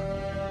axe.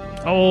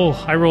 Oh,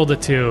 I rolled a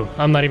 2.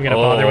 I'm not even going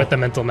to bother with the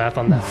mental math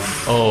on that one.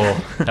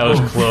 Oh, that was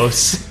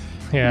close.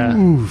 Yeah.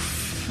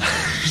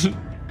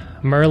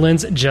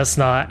 Merlin's just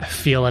not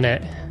feeling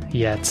it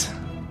yet.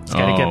 He's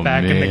got to get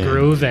back in the man.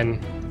 groove, and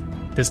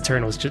this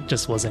turn was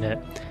just wasn't it.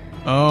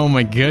 Oh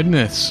my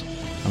goodness.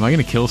 Am I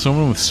going to kill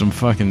someone with some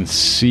fucking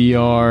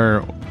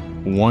CR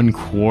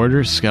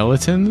 1/4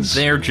 skeletons?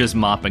 They're just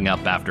mopping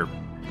up after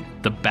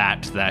the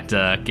bat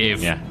that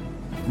gave Yeah.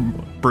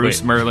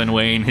 Bruce Wait. Merlin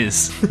Wayne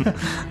his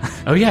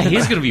Oh yeah,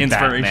 he's gonna be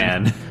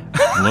Inspiration.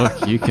 Batman.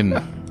 Look, you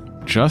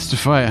can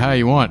justify it how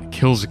you want.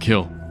 Kill's a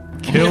kill.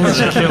 Kill's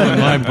a kill in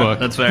my book.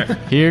 That's fair.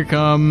 Here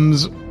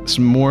comes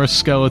some more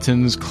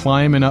skeletons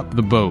climbing up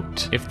the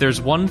boat. If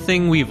there's one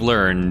thing we've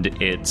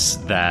learned, it's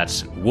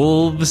that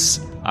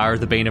wolves are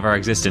the bane of our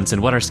existence,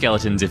 and what are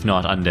skeletons if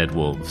not undead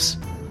wolves?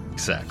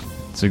 Exactly.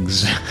 That's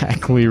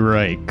exactly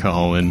right,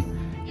 Colin.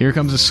 Here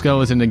comes a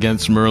skeleton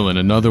against Merlin.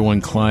 Another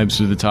one climbs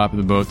to the top of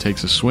the boat,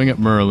 takes a swing at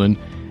Merlin.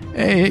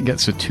 Hey, it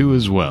gets a 2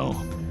 as well.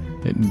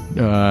 It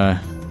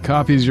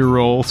copies your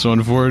roll, so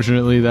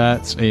unfortunately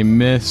that's a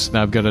miss.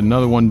 Now I've got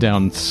another one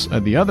down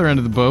at the other end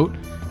of the boat,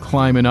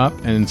 climbing up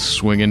and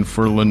swinging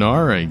for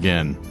Lenara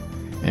again.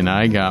 And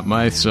I got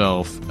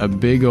myself a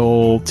big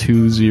old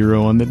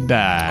 2-0 on the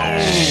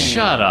die.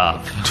 Shut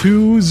up.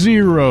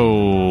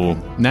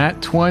 2-0.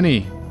 Nat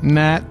 20.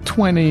 Nat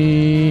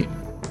 20.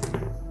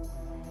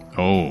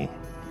 Oh.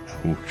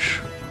 Ouch.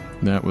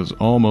 That was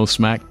almost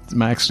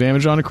max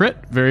damage on a crit.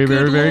 Very,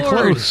 very, Good very Lord.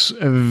 close.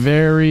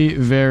 Very,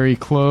 very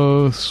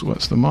close.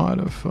 What's the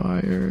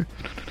modifier?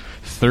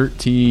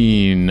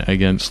 13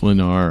 against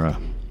Lenara.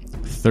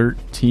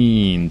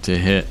 13 to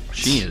hit.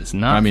 She is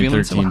not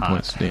feeling so 13 hot.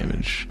 points of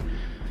damage.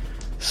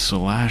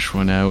 Slash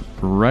went out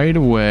right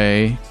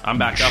away. I'm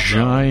back up, though.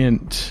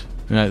 Giant.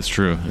 That's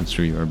true. That's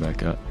true. You are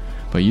back up.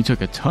 But you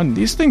took a ton.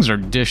 These things are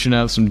dishing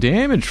out some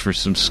damage for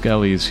some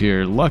skellies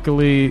here.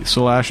 Luckily,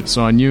 Slash, it's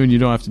on you, and you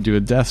don't have to do a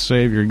death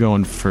save. You're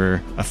going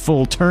for a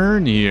full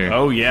turn here.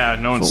 Oh yeah,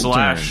 no, and Full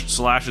Slash turn.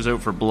 Slash is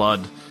out for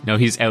blood. No,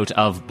 he's out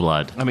of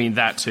blood. I mean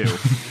that too.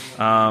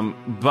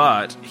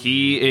 But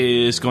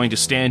he is going to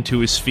stand to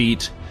his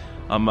feet.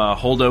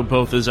 Hold out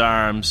both his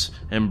arms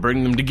and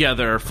bring them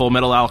together, Full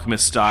Metal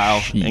Alchemist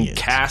style, and Shit.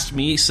 cast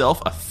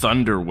myself a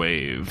thunder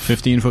wave.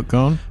 15-foot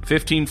cone?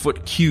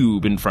 15-foot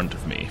cube in front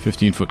of me.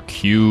 15-foot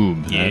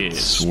cube. That's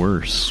Yes.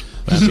 worse.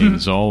 That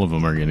means all of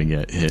them are going to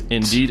get hit.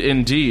 Indeed,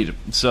 indeed.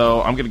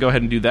 So I'm going to go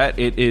ahead and do that.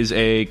 It is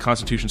a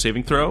Constitution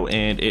saving throw,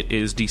 and it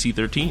is DC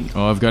 13.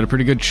 Oh, I've got a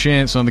pretty good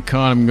chance on the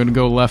con. I'm going to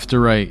go left to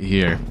right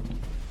here.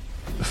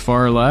 The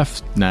far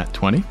left, nat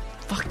 20.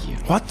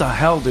 What the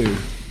hell, dude?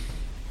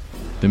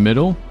 The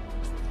middle,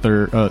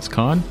 it's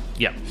con,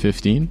 Yep.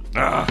 15.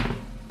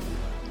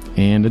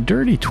 And a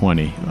dirty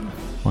 20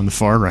 on the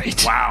far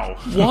right. Wow.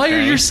 Why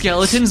are your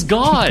skeletons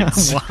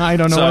gods? I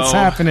don't know So, what's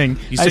happening.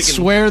 he's I taking-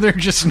 swear they're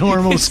just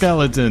normal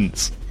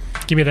skeletons.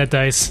 Give me that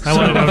dice. I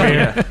want it over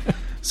here.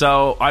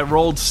 So I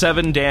rolled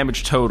 7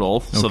 damage total,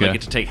 so they Okay.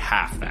 get to take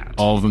half that.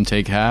 All of them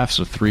take half,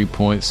 so 3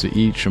 points to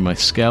each of my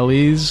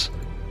skellies.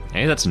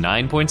 Hey, that's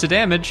 9 points of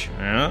damage.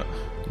 Yeah.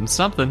 It's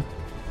something.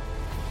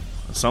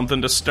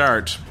 Something to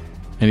start.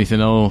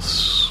 Anything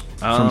else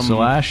from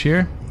Slash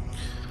here?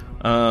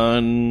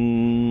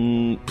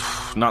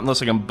 Not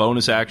unless I can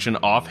bonus action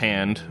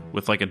offhand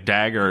with like a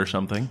dagger or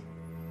something.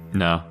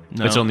 No.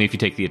 It's only if you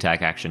take the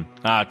attack action.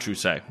 True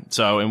say.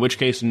 So in which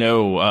case,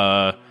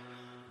 no.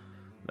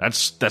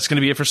 That's going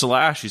to be it for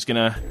Slash. He's going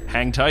to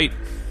hang tight.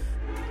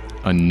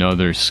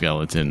 Another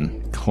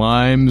skeleton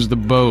climbs the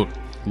boat.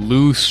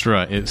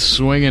 Lustra, it's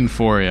swinging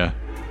for you.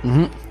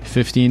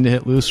 15 to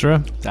hit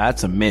Lustra.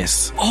 That's a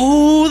miss.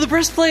 Oh, the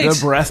breastplate! The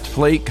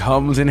breastplate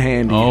comes in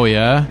handy. Oh,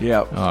 yeah?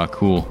 Yep. Oh,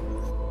 cool.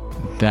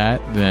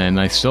 That, then.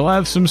 I still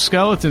have some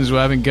skeletons who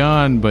haven't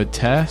gone, but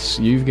Tess,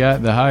 you've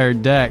got the higher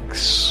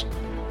dex.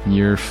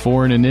 Your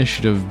 4 in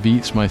initiative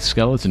beats my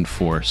skeleton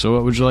 4. So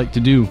what would you like to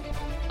do?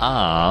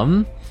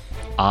 I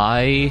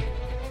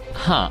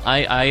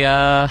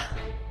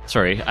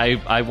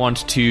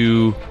want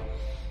to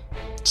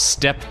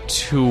step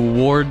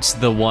towards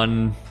the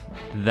one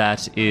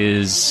that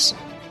is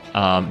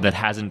that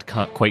hasn't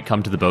quite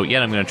come to the boat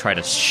yet. I'm going to try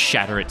to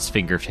shatter its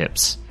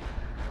fingertips.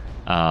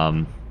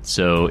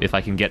 So if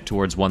I can get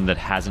towards one that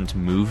hasn't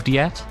moved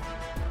yet.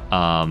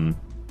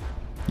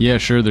 Yeah,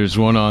 sure. There's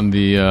one on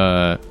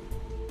the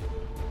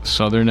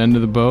southern end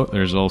of the boat.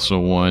 There's also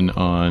one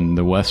on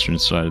the western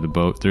side of the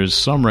boat. There's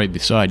some right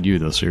beside you,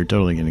 though, so you're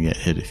totally going to get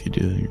hit if you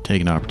do. You're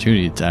taking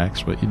opportunity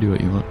attacks, but you do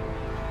what you want.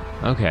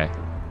 Okay.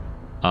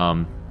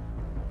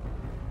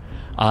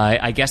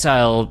 I guess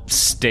I'll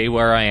stay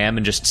where I am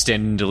and just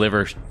stand and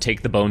deliver,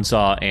 take the bone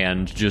saw,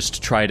 and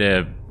just try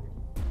to...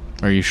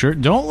 Are you sure?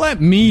 Don't let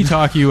me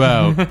talk you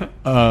out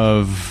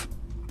of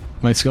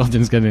my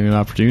skeletons getting an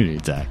opportunity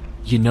attack.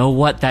 You know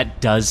what? That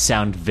does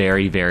sound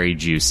very, very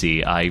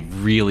juicy. I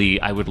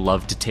would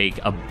love to take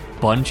a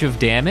bunch of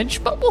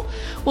damage, but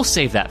we'll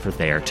save that for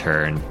their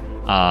turn.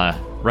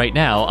 Right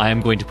now, I am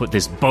going to put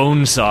this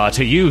bone saw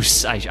to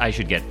use. I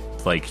should get,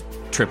 like,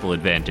 triple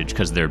advantage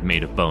because they're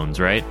made of bones,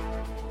 right?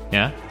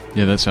 Yeah?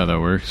 Yeah, that's how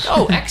that works.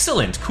 Oh,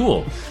 excellent.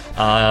 Cool.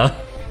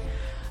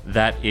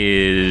 That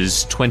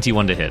is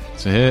 21 to hit.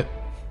 It's a hit.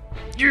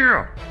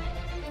 Yeah!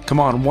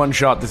 Come on, one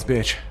shot this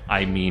bitch.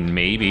 I mean,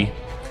 maybe.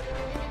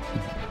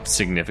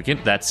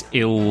 Significant. That's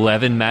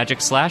 11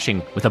 magic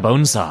slashing with a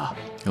bone saw.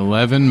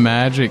 11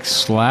 magic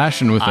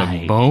slashing with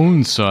a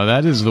bone saw.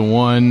 That is the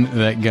one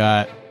that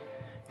got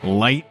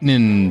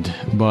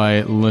lightninged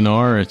by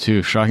Lenara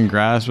too. Shocking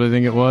Grasp, I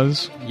think it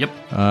was.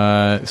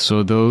 Yep.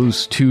 So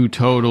those two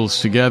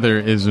totals together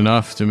is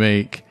enough to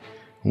make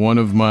one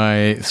of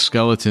my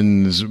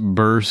skeletons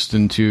burst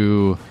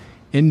into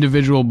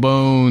individual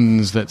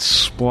bones that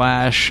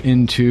splash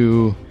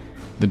into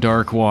the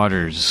dark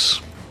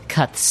waters.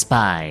 Cut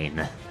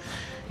spine.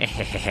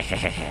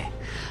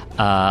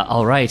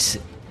 All right.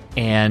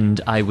 And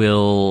I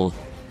will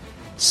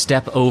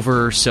step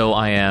over so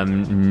I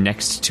am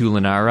next to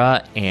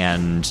Lenara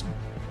and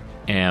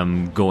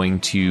am going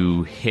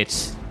to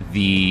hit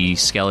the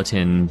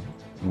skeleton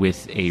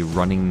with a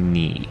running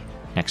knee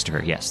next to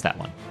her. Yes, that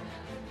one.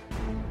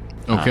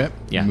 Okay.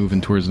 Yeah. Moving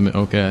towards the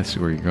okay, I see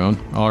where you're going.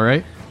 All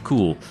right.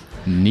 Cool.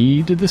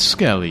 Knee to the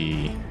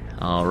skelly.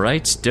 All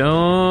right.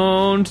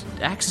 Don't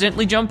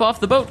accidentally jump off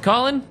the boat,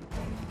 Colin.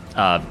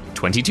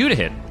 22 to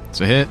hit.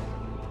 It's a hit.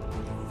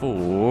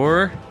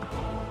 For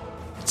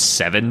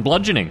 7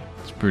 bludgeoning.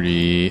 It's a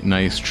pretty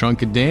nice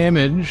chunk of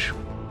damage.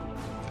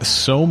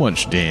 So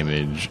much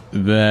damage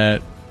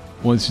that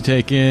once you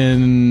take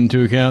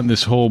into account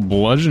this whole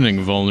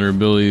bludgeoning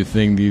vulnerability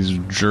thing these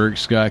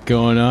jerks got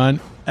going on,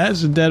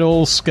 as a dead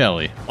old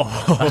skelly.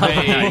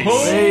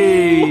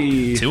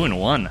 Hey. 2 and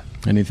 1.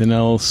 Anything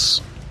else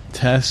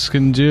Tess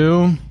can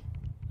do?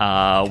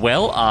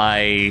 Well,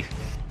 I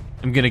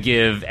am going to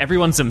give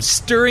everyone some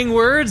stirring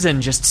words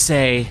and just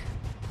say,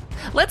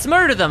 let's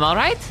murder them, all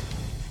right?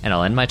 And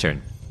I'll end my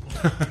turn.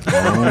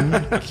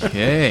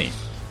 Okay.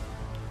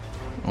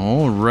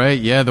 All right.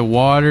 Yeah, the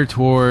water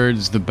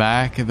towards the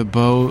back of the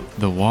boat,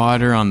 the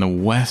water on the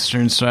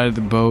western side of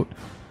the boat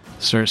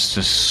starts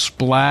to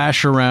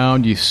splash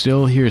around. You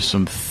still hear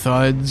some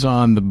thuds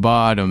on the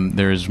bottom.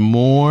 There's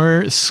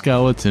more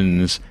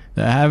skeletons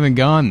that haven't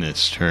gone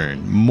this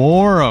turn.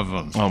 More of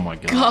them. Oh my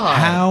god.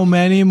 How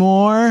many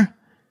more?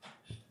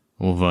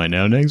 We'll find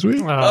out next week.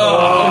 Shut your mouth.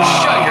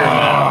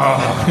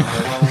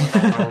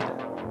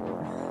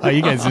 Oh,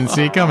 you guys didn't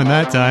see it coming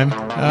that time.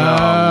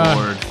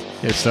 Lord.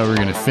 Yes, so we're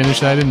going to finish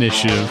that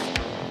initiative.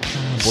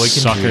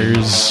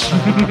 Suckers.